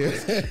 Oh yeah.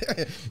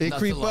 It Not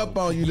creep so long. up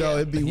on you though.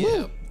 Yeah. It'd be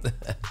Yeah. woo.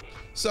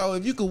 So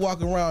if you could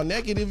walk around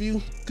naked if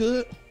you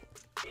could,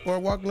 or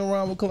walking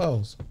around with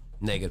clothes?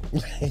 Naked.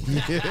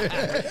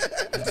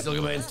 Just look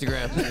at my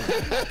Instagram.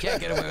 Can't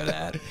get away with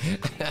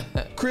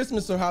that.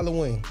 Christmas or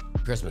Halloween?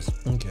 Christmas.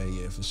 Okay,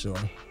 yeah, for sure.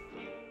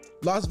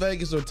 Las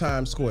Vegas or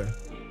Times Square?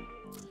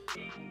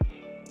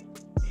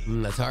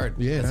 That's hard.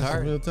 Yeah, that's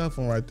hard. a real tough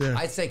one right there.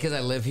 I'd say because I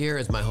live here,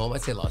 it's my home.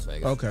 I'd say Las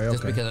Vegas. Okay, Just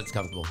okay. because it's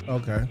comfortable.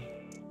 Okay.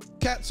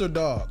 Cats or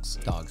dogs?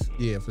 Dogs.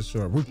 Yeah, for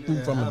sure. Root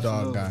from a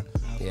dog guy.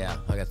 Yeah,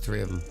 I got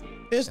 3 of them.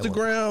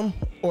 Instagram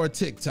or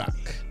TikTok?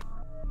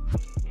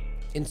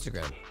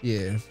 Instagram.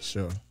 Yeah, for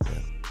sure.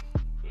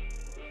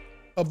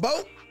 A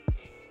boat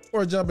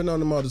or jumping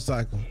on a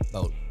motorcycle?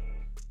 Boat.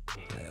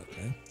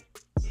 Okay.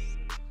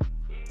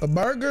 A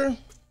burger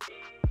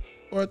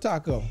or a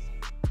taco?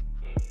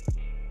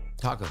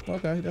 Taco.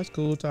 Okay, that's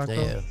cool. Taco.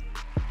 Yeah.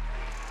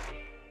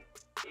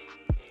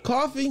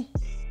 Coffee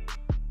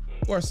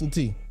or some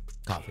tea?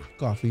 Coffee.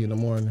 Coffee in the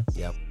morning.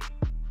 Yep.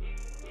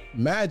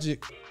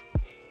 Magic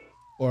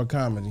or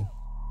comedy?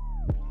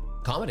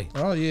 Comedy.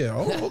 Oh, yeah.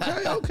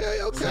 Oh,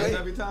 okay.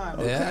 Every time.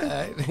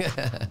 Okay.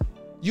 Yeah.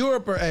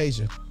 Europe or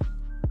Asia?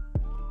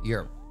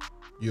 Europe.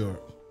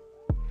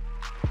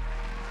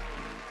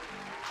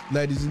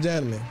 Ladies and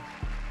gentlemen,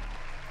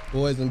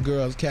 boys and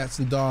girls, cats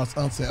and dogs,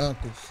 aunts and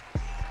uncles,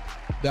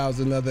 that was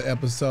another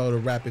episode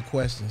of Rapid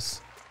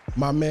Questions.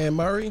 My man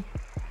Murray,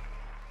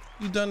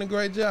 you done a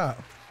great job.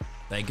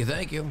 Thank you.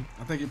 I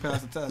think you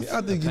passed the test.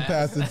 I think you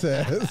passed the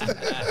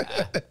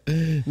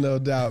test. No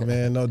doubt,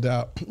 man, no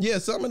doubt. Yeah,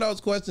 some of those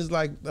questions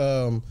like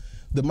the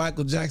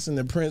Michael Jackson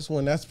and Prince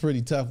one, that's a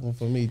pretty tough one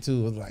for me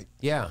too. It's like,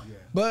 yeah.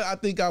 But I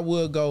think I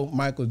would go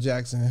Michael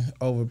Jackson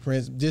over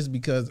Prince just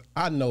because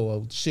I know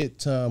a shit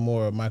ton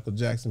more of Michael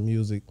Jackson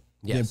music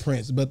than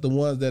Prince. But the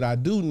ones that I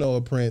do know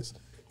of Prince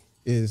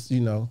is, you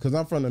know, because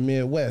I'm from the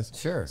Midwest.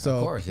 Sure, so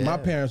of course, yeah. My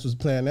parents was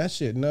playing that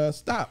shit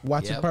nonstop,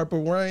 watching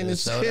Purple Rain and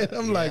shit.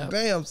 I'm like,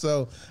 damn.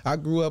 So I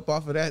grew up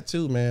off of that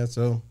too, man.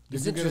 So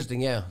it's interesting,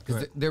 yeah,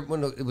 because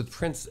with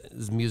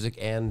Prince's music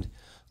and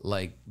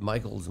like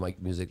Michael's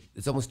music,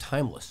 it's almost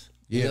timeless.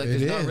 Yeah, like,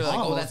 there's not really like,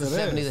 oh, that's the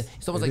 70s.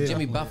 It's almost like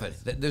Jimmy Buffett.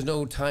 There's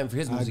no time for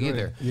his music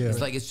either. Yeah. It's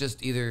like it's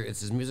just either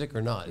it's his music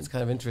or not. It's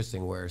kind of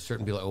interesting where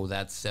certain people are like, oh,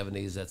 that's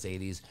 70s, that's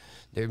 80s.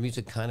 Their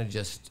music kind of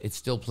just, it's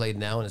still played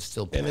now and it's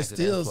still played. And it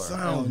still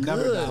sounds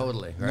good.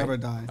 Totally. Right? Never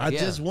die. I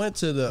just went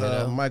to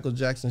the Michael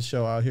Jackson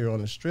show out here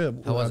on the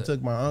Strip. How was I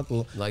took my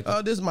uncle. Like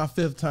this is my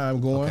 5th time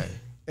going.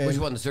 Okay. Which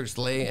one? The Cirque du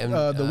Soleil and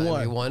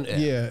the one?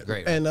 Yeah.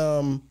 Great.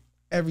 And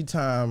every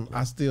time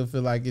I still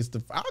feel like it's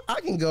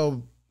I can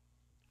go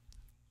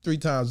 3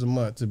 times a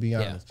month, to be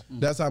honest.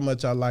 That's how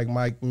much I like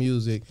Mike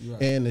music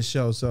and the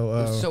show.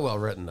 So it's so well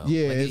written though.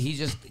 Yeah, like, he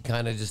just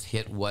kind of just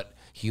hit what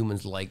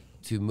humans like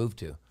to move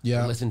to,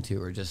 or listen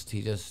to, or he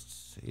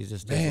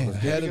just man,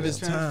 ahead of his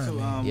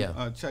time.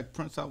 To check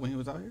Prince out when he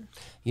was out here.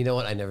 You know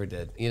what? I never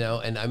did. You know,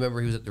 and I remember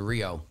he was at the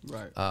Rio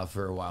right.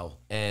 For a while,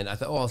 and I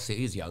thought, oh, I'll see.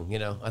 He's young, you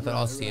know. I thought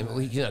I'll see him. Well,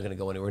 he's not going to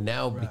go anywhere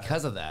now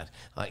because of that.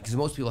 Because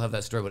most people have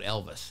that story about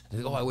Elvis.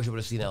 They go, oh, I wish I would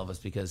have seen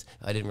Elvis because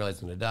I didn't realize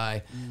he was going to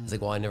die. It's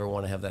like, well, I never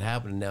want to have that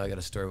happen. And now I got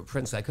a story about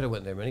Prince. I could have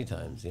went there many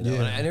times, you know.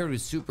 And I heard it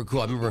was super cool.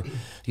 I remember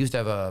he used to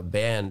have a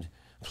band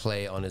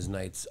play on his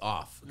nights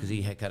off because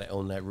he had kind of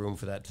owned that room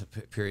for that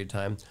period of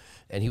time,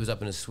 and he was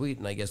up in his suite,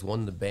 and I guess one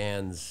of the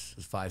band's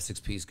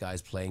 5-6 piece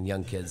guys playing,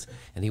 young kids,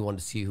 and he wanted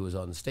to see who was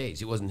on the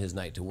stage. It wasn't his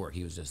night to work,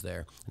 he was just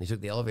there, and he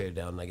took the elevator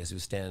down, and I guess he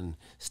was standing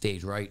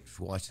stage right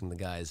watching the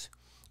guys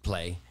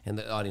play, and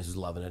the audience was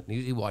loving it.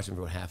 He watched them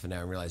for about half an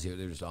hour and realized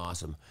they're just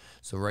awesome.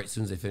 So right as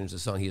soon as they finished the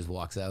song, he just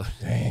walks out.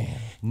 Damn.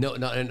 No,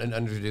 not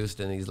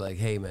introduced, and he's like,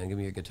 hey man, give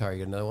me your guitar,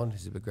 you got another one? He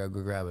said, go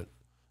grab it.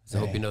 So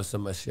I hope you know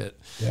some of my shit.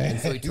 And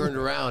so he turned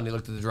around, he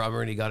looked at the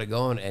drummer, and he got it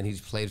going, and he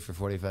played for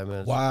 45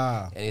 minutes.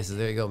 Wow. And he said,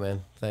 there you go,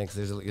 man. Thanks.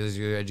 There's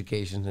your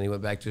education. And he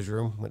went back to his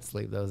room, went to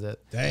sleep. That was it.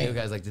 Dang. And the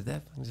guy's like, did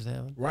that just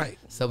happen? Right.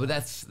 So, but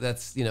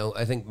that's you know,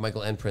 I think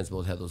Michael and Prince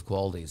both had those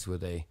qualities where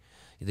they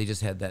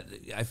just had that.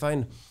 I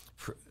find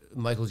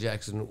Michael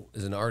Jackson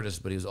is an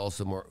artist, but he was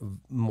also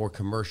more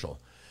commercial,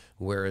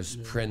 whereas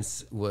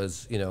Prince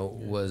was, you know,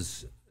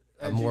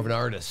 more of an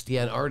artist.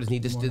 Yeah, an artist. And he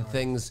just did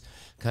things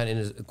kind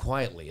of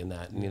quietly in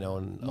that, you know,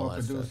 and more all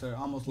that producer, stuff.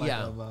 almost like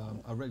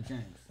a Rick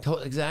James.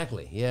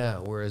 Exactly. Yeah.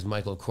 Whereas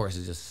Michael, of course,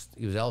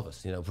 he was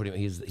Elvis. You know, pretty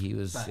much he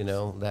was you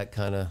know, that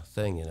kind of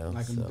thing. You know,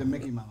 like the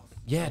Mickey Mouse.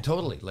 Yeah,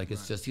 totally. Like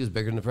it's just he was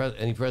bigger than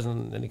any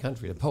president in any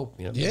country, the Pope.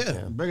 You know.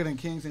 Yeah. Bigger than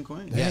kings and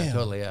queens. Yeah,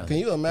 totally. Yeah. Can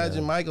you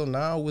imagine Michael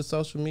now with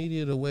social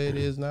media the way it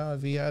is now?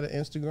 If he had an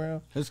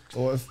Instagram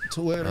or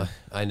Twitter,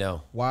 I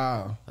know.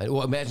 Wow.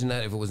 Well, imagine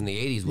that if it was in the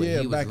 '80s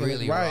when he was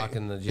really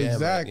rocking the jam.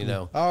 Exactly. You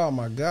know. Oh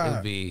my God. It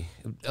would be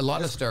a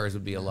lot of stars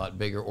would be a lot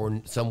bigger,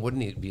 or some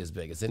wouldn't be as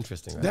big. It's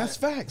interesting. Right? That's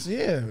facts.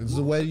 Yeah, it's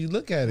the way you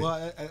look at it.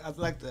 Well, I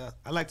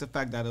like the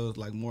fact that it was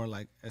like more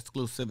like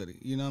exclusivity.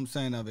 You know what I'm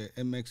saying? Of it,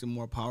 it makes it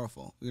more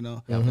powerful. You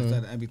know,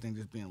 instead of everything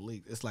just being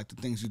leaked, it's like the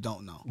things you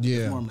don't know.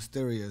 Yeah, it's more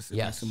mysterious. It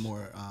makes it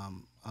more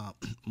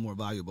more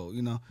valuable.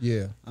 You know.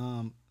 Yeah.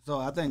 So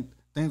I think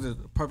things are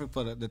perfect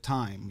for the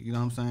time. You know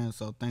what I'm saying?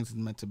 So things are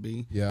meant to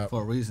be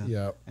for a reason.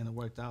 Yeah. And it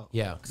worked out.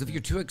 Yeah, because if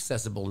you're too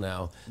accessible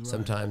now,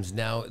 sometimes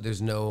now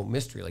there's no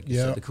mystery. Like you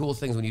said, the cool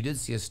things when you did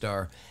see a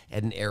star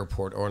at an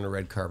airport or on a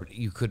red carpet,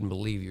 you couldn't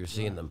believe you were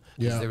seeing them.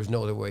 Because there was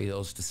no other way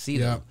else to see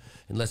them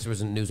unless there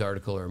was a news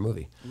article or a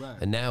movie. Right.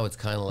 And now it's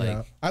kind of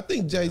like... I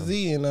think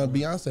Jay-Z and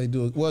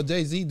Beyonce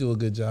Jay-Z do a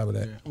good job of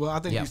that. Yeah. Well, I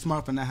think he's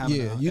smart for not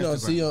having you don't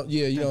see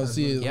you don't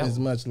see it as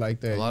much like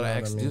that. A lot of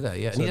acts do that,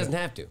 and he doesn't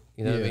have to.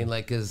 You know what I mean?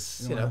 Like,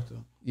 because, you know...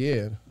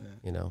 Yeah.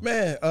 You know.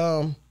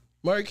 Man,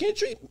 Murray, can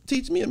you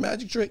teach me a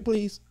magic trick,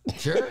 please?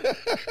 Sure.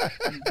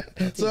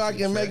 So I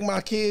can make my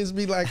kids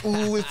be like,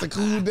 ooh, it's a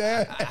cool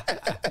dad.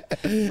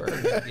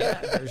 Yeah,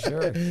 for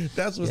sure.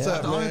 That's what's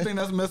up, the only thing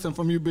that's missing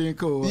from you being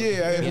cool.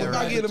 Yeah, if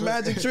I get a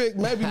magic trick,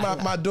 maybe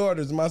my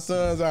daughters, my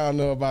sons, I don't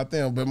know about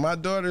them, but my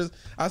daughters,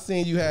 I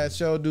seen you had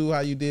show do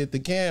how you did the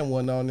can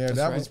one on there.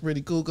 That was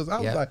pretty cool because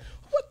I was like,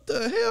 what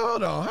the hell?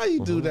 Hold on. How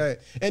you do that?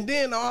 And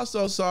then I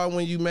also saw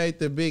when you made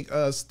the big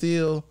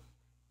steel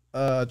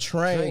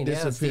train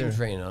disappear. Steam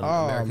train on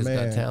America's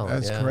Got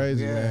Talent. That's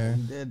crazy, man.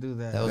 You did do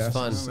that. That was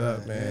fun.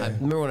 Up, man. I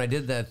remember when I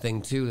did that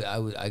thing too.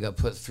 I got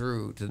put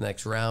through to the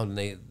next round,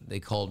 and they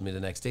called me the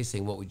next day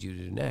saying, "What would you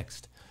do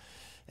next?"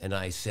 And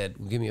I said,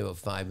 well, "Give me about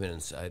 5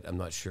 minutes. I'm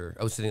not sure."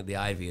 I was sitting at the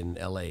Ivy in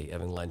L.A.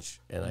 having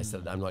lunch, and I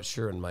said, "I'm not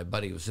sure." And my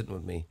buddy was sitting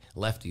with me,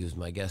 Lefty, who's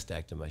my guest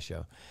act in my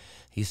show.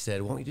 He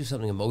said, "Why don't you do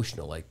something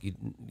emotional? Like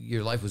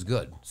your life was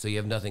good, so you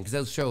have nothing." Because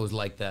those shows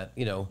like that,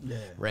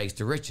 rags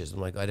to riches.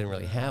 I'm like, I didn't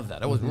really have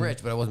that. I wasn't rich,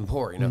 but I wasn't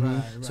poor,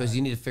 Right. So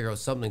you need to figure out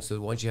something.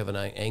 So once you have an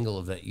angle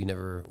of that, you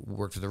never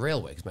worked for the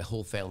railway. Because my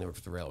whole family worked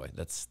for the railway.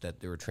 That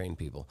they were trained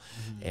people,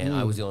 and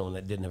I was the only one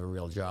that didn't have a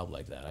real job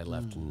like that. I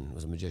left and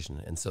was a magician,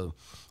 and so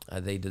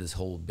they did this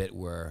whole bit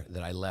where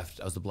that I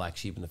left. I was the black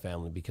sheep in the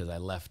family because I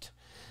left.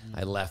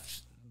 I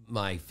left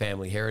my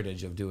family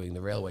heritage of doing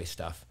the railway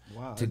stuff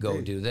to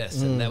go do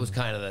this. And that was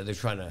kind of, they're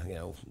trying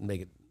to,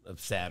 make it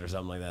sad or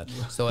something like that.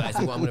 So I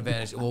said, well, I'm going to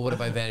vanish. Well, what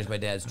if I vanish my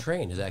dad's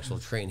train, his actual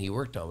train he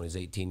worked on when he was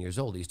 18 years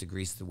old? He used to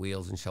grease the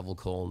wheels and shovel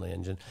coal in the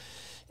engine.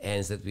 And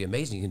he said, it'd be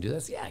amazing. You can do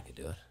this? Yeah, I could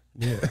do it.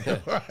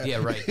 Yeah. Yeah,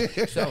 right.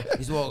 So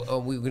he said,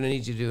 well, we're going to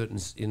need you to do it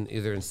in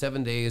either in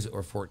 7 days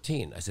or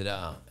 14. I said,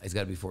 it's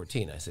got to be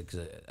 14. I said,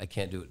 because I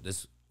can't do it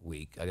this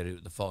week. I got to do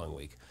it the following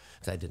week.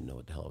 I didn't know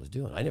what the hell I was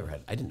doing. I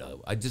didn't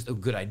know. Just a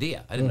good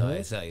idea. I didn't know.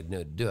 I said I knew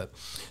to do it.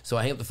 So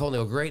I hang up the phone. They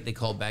go, great. They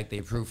called back. They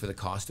approved for the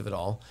cost of it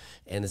all.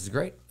 And this is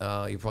great.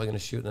 You're probably going to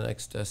shoot in the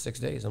next 6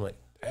 days. I'm like,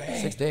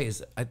 6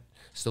 days?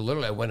 So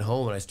literally I went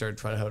home and I started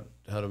trying how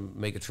to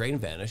make a train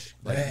vanish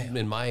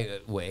in my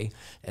way.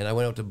 And I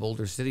went out to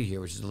Boulder City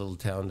here, which is a little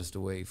town just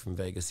away from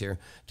Vegas here,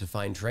 to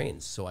find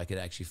trains. So I could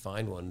actually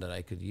find one that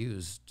I could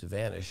use to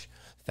vanish.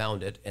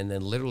 Found it. And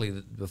then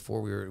literally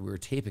before we were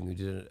taping, we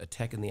did a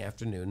tech in the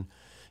afternoon.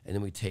 And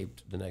then we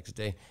taped the next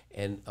day,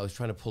 and I was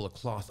trying to pull a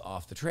cloth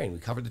off the train. We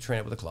covered the train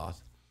up with a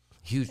cloth,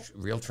 huge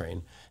real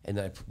train, and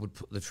then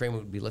the train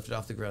would be lifted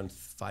off the ground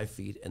 5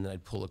 feet, and then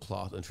I'd pull a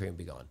cloth, and the train would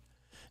be gone.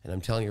 And I'm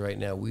telling you right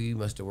now, we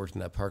must have worked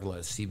in that parking lot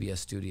at CBS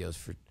Studios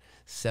for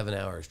 7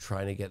 hours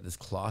trying to get this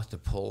cloth to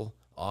pull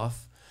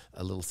off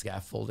a little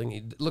scaffolding.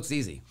 It looks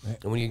easy,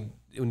 and when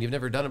you've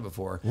never done it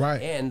before,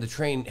 right? And the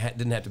train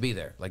didn't have to be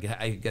there. Like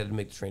I got to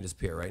make the train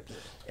disappear, right?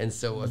 And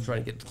so I was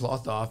trying to get the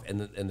cloth off, and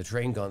the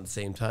train gone at the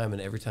same time.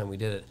 And every time we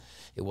did it,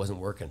 it wasn't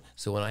working.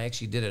 So when I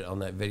actually did it on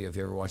that video, if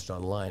you ever watched it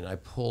online, I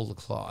pulled the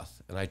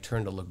cloth and I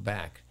turned to look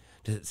back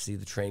to see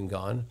the train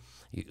gone.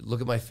 You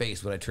look at my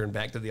face when I turn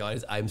back to the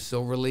audience. I'm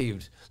so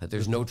relieved that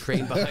there's no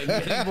train behind me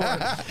anymore.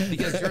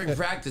 Because during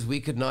practice, we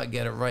could not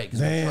get it right.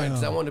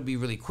 Because I wanted to be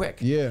really quick.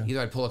 Yeah.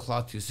 Either I'd pull a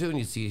cloth too soon,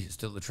 you'd see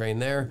still the train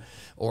there,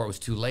 or it was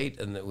too late,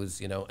 and it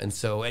was, And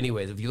so,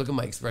 anyways, if you look at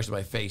my expression on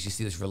my face, you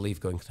see this relief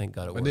going, thank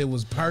God it worked. But it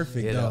was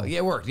perfect, though. Yeah,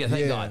 it worked. Yeah,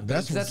 thank God.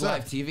 That's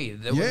live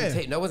TV.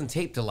 That wasn't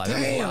taped to live.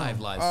 That was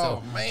live.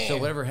 Oh, man. So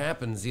whatever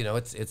happens,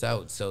 it's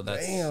out. So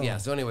that's, yeah.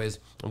 So anyways,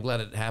 I'm glad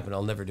it happened.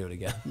 I'll never do it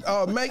again.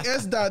 Oh, make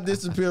S-Dot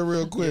disappear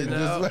real quick. Make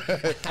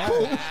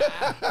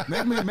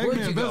me invisible.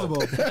 Where'd you go?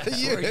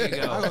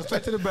 I go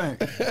straight to the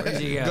bank.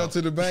 Where'd you go? Go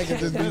to the bank and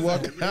just be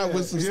walking out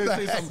with some stuff.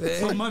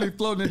 Some money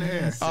floating in the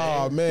air.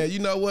 Oh man, you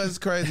know what's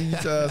crazy?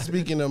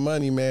 Speaking of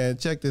money, man,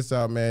 check this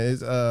out, man.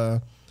 It's I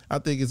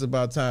think it's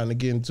about time to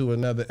get into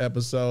another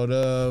episode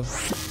of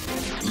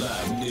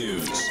Live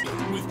News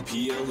with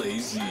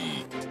PLAZ.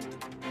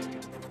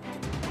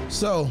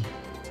 So,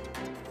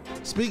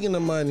 speaking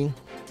of money,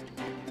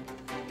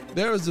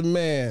 there is a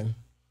man.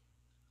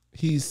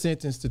 He's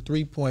sentenced to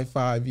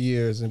 3.5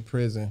 years in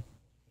prison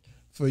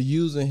for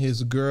using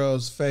his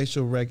girl's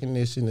facial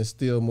recognition to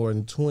steal more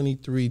than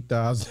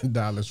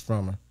 $23,000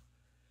 from her.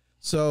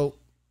 So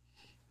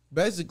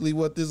basically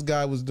what this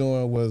guy was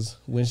doing was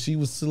when she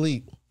was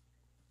asleep,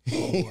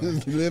 he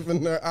was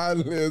lifting her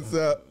eyelids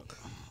up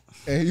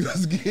and he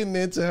was getting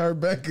into her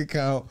bank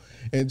account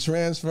and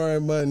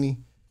transferring money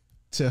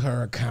to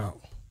her account.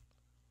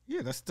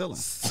 Yeah, that's stealing.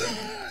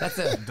 That's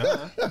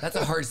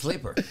a hard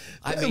sleeper.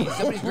 I mean,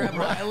 somebody's grabbing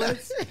my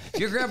eyelids. If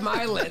you're grabbing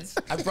my eyelids,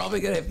 I'm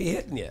probably gonna be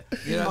hitting you.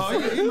 You know,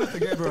 you must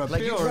have gave her a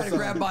like pill you're trying to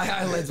grab my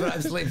eyelids when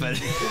I'm sleeping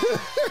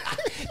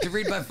to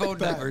read my phone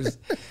numbers.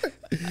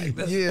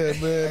 Yeah,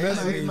 man.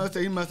 He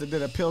must have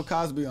did a Bill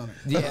Cosby on it.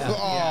 Yeah.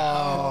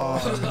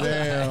 Oh,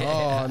 damn.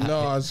 Oh,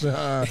 no,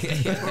 son.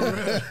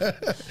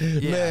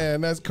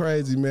 Man, that's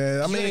crazy,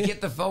 man. I mean, you get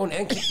the phone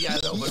and keep the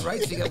eyelid open,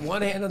 right? So you got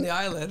one hand on the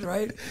eyelid,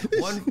 right?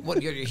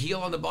 Your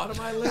heel on the bottom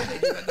eyelid,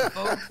 and you got the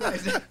phone.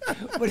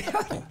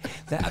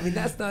 I mean,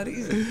 that's not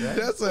easy, right?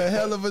 That's a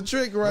hell of a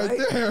trick right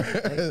there.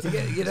 To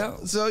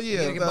get, So,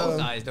 yeah. You gotta get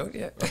both eyes, don't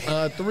you?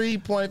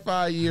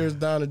 3.5 years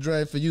down the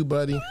drain for you,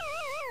 buddy.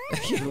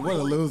 What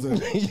a loser.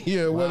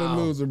 Yeah, what a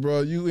loser,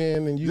 bro. You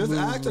in and you just lose,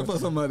 asking for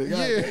some money.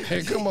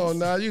 Yeah, come on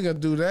now. You can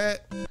do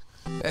that.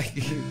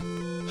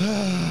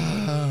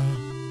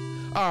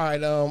 All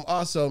right,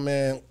 also,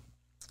 man,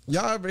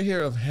 y'all ever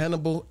hear of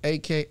Hannibal,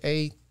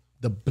 a.k.a.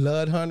 the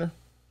Blood Hunter?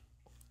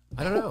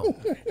 I don't know.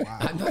 Wow.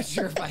 I'm not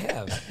sure if I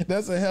have.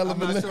 That's a hell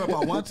of a name. I'm not sure if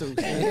I want to.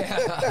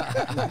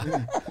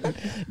 Yeah.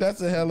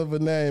 That's a hell of a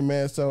name,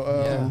 man. So,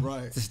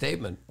 right. It's a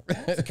statement.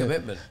 It's a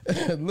commitment.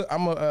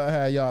 I'm going to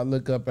have y'all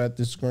look up at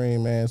the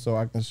screen, man, so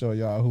I can show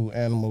y'all who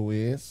Animal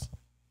is.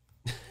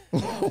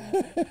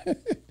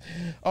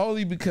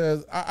 Only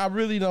because I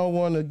really don't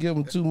want to give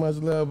him too much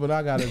love, but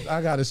I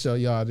gotta show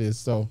y'all this.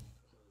 So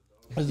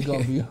it's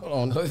gonna be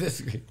on this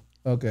screen.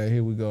 Okay,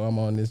 here we go. I'm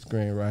on this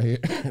screen right here.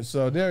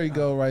 So there you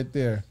go, right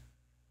there.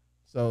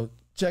 So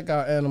check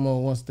out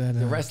Animal once that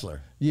the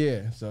wrestler.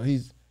 Yeah. So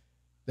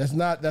that's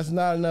not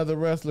another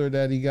wrestler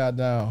that he got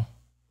down.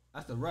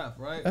 That's the ref,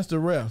 right? That's the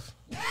ref.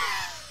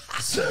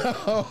 So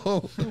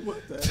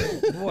what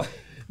the hell?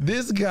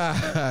 This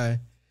guy.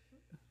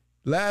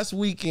 Last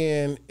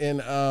weekend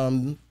in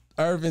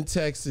Irving,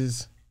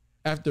 Texas,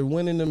 after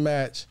winning the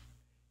match,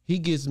 he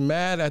gets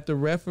mad at the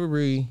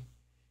referee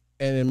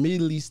and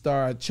immediately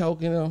started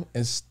choking him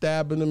and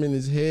stabbing him in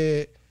his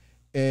head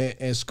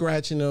and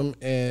scratching him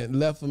and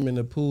left him in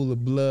a pool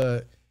of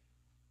blood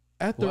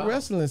at the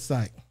wrestling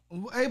site.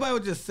 Everybody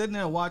was just sitting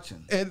there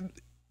watching. And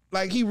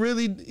like he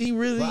really,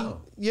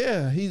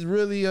 yeah, he's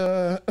really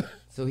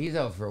So he's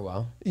out for a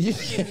while.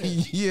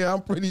 Yeah,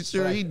 I'm pretty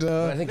sure he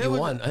done. I think he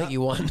won. I think he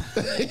won.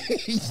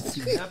 He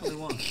definitely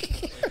won.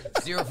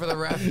 0 for the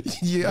ref.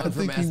 Yeah, I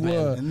think he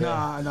won.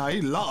 Nah,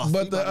 he lost.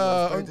 But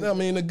I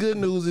mean, the good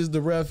news is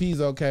the ref,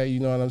 he's okay.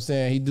 You know what I'm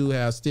saying? He do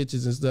have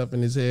stitches and stuff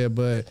in his head,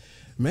 but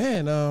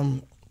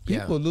man,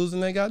 people losing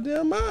their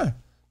goddamn mind.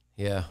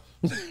 Yeah.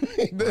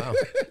 Wow.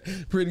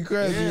 Pretty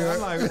crazy. Yeah, I'm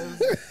like,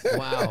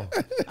 wow.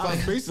 I'm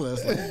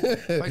speechless.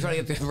 I'm trying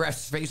to get the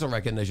ref's facial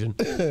recognition.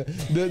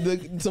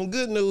 Some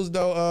good news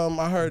though.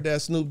 I heard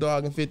that Snoop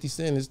Dogg and 50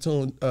 Cent is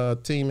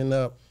teaming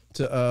up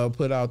to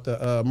put out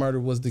the Murder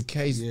Was the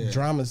Case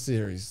drama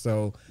series.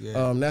 So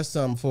that's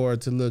something for it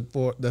to look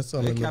for. That's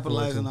something. They're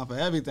capitalizing off of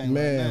everything.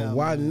 Man, right now,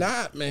 why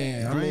not,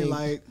 man? I mean,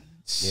 like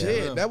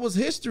shit. That was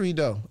history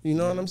though. You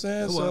know what I'm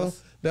saying? So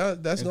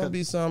that's gonna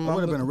be something. It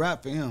would have been a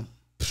rap for him.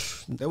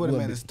 They would have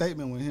made a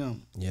statement with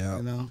him. Yeah.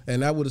 You know?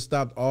 And that would have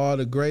stopped all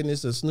the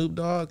greatness of Snoop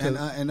Dogg.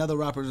 And other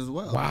rappers as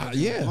well. Wow,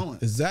 yeah.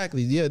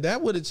 Exactly. Yeah,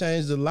 that would have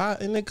changed a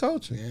lot in the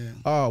culture. Yeah.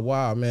 Oh,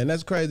 wow, man.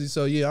 That's crazy.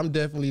 So, yeah, I'm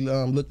definitely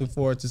looking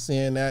forward to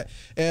seeing that.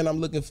 And I'm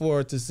looking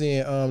forward to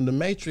seeing The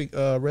Matrix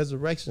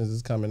Resurrections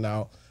is coming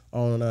out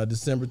on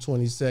December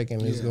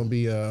 22nd. It's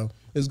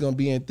gonna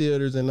be in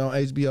theaters and on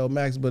HBO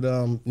Max, but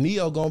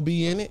Neo gonna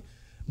be in it.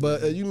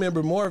 But you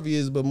remember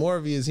Morpheus,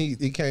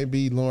 he can't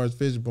be Lawrence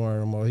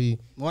Fishburne no more.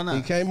 Why not?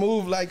 He can't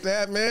move like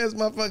that, man. It's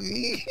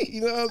motherfucking,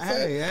 you know what I'm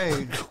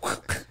saying?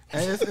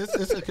 Hey,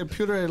 it's a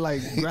computer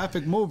like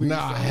graphic movie.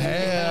 Nah,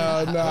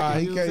 hell nah,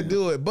 he can't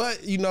do it.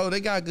 But you know,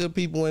 they got good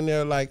people in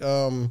there like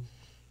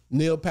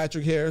Neil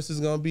Patrick Harris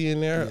is gonna be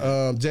in there.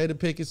 Jada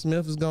Pinkett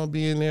Smith is gonna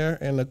be in there,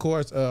 and of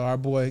course our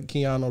boy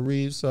Keanu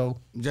Reeves. So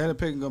Jada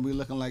Pinkett gonna be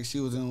looking like she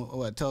was in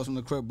Tales from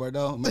the Crypt,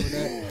 Bordeaux. Remember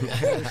that?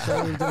 Hair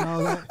shaved and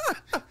all that.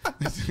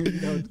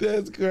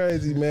 That's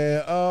crazy,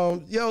 man.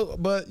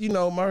 But you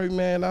know, Murray,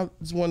 man, I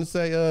just want to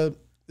say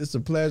it's a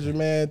pleasure,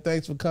 man.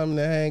 Thanks for coming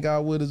to hang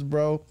out with us,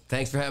 bro.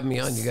 Thanks for having me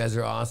on. You guys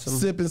are awesome.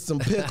 Sipping some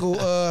pickle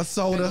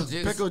soda.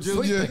 Pickle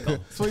juice. Sweet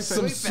pickle.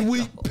 Some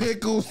sweet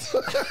pickles.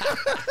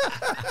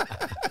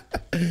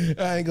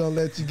 I ain't gonna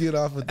let you get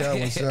off with that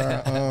one,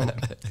 Sean.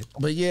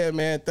 But yeah,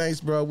 man,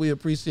 thanks, bro. We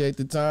appreciate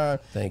the time.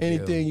 Thank you.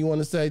 Anything you want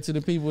to say to the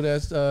people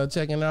that's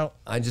checking out?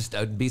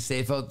 I'd be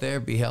safe out there,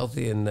 be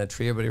healthy, and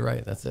treat everybody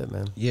right. That's it,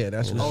 man. Yeah,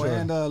 that's for sure.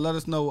 And let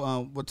us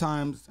know what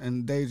times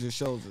and days your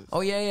shows is.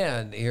 Oh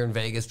yeah. Here in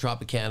Vegas,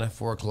 Tropicana,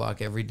 4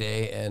 o'clock every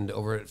day, and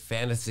over at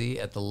Fantasy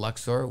at the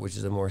Luxor, which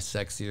is a more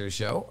sexier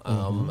show,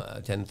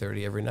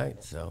 10:30 every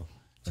night. So.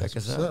 Check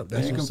us out.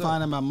 You can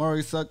find him at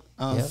Murray SawChuck.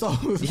 Whoa. Right,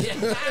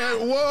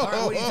 what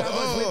are you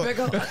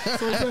talking about,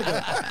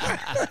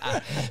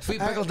 Sweet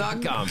Pickle?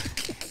 SweetPickle.com.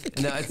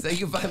 No, you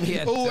can find me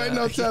at... Oh, ain't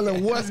no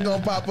telling what's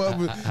going to pop up.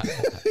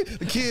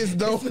 The kids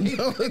don't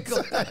know.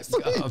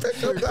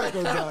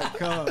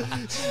 SweetPickle.com.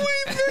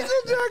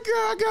 SweetPickle.com.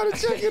 I got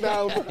to check it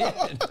out, bro.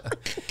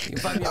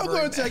 I'm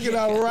going to check it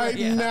out right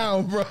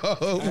now, bro.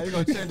 You're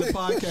going to change the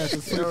podcast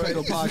to Sweet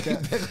Pickle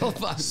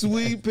Podcast.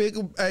 Sweet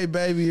Pickle. Hey,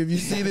 baby, if you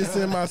see this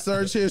in my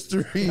search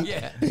history,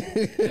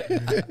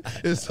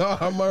 it's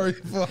all Murray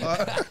fault.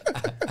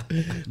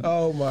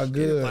 Oh, my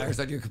God. Fires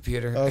on your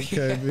computer.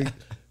 Okay, big.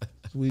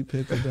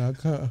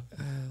 SweetPickle.com.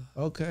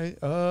 Okay.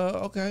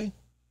 Okay.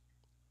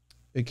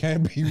 It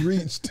can't be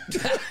reached.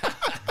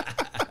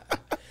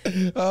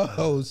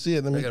 Oh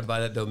shit! I gotta buy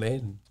that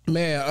domain.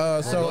 Man,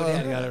 I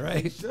got it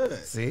right.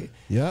 See?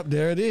 Yep,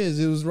 there it is.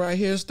 It was right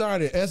here.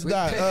 Started. S.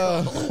 Dot.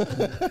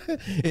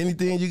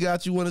 Anything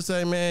you want to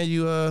say, man?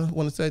 You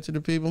want to say to the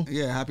people?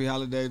 Yeah, happy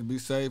holidays. Be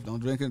safe. Don't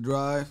drink and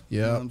drive. Yeah,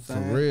 you know what I'm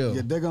saying? For real.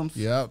 You dig 'em?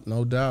 Yep,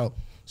 no doubt.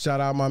 Shout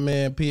out my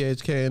man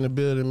PHK in the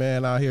building,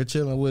 man, out here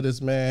chilling with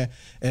us, man.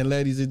 And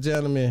ladies and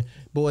gentlemen,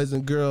 boys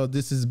and girls,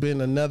 this has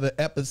been another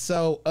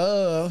episode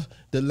of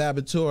The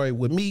Laboratory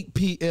with me,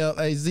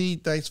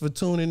 PLAZ. Thanks for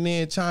tuning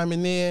in,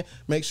 chiming in.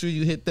 Make sure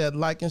you hit that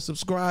like and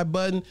subscribe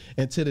button.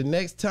 Until the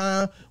next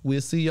time,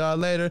 we'll see y'all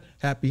later.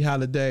 Happy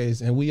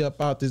holidays. And we up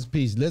out this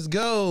piece. Let's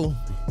go.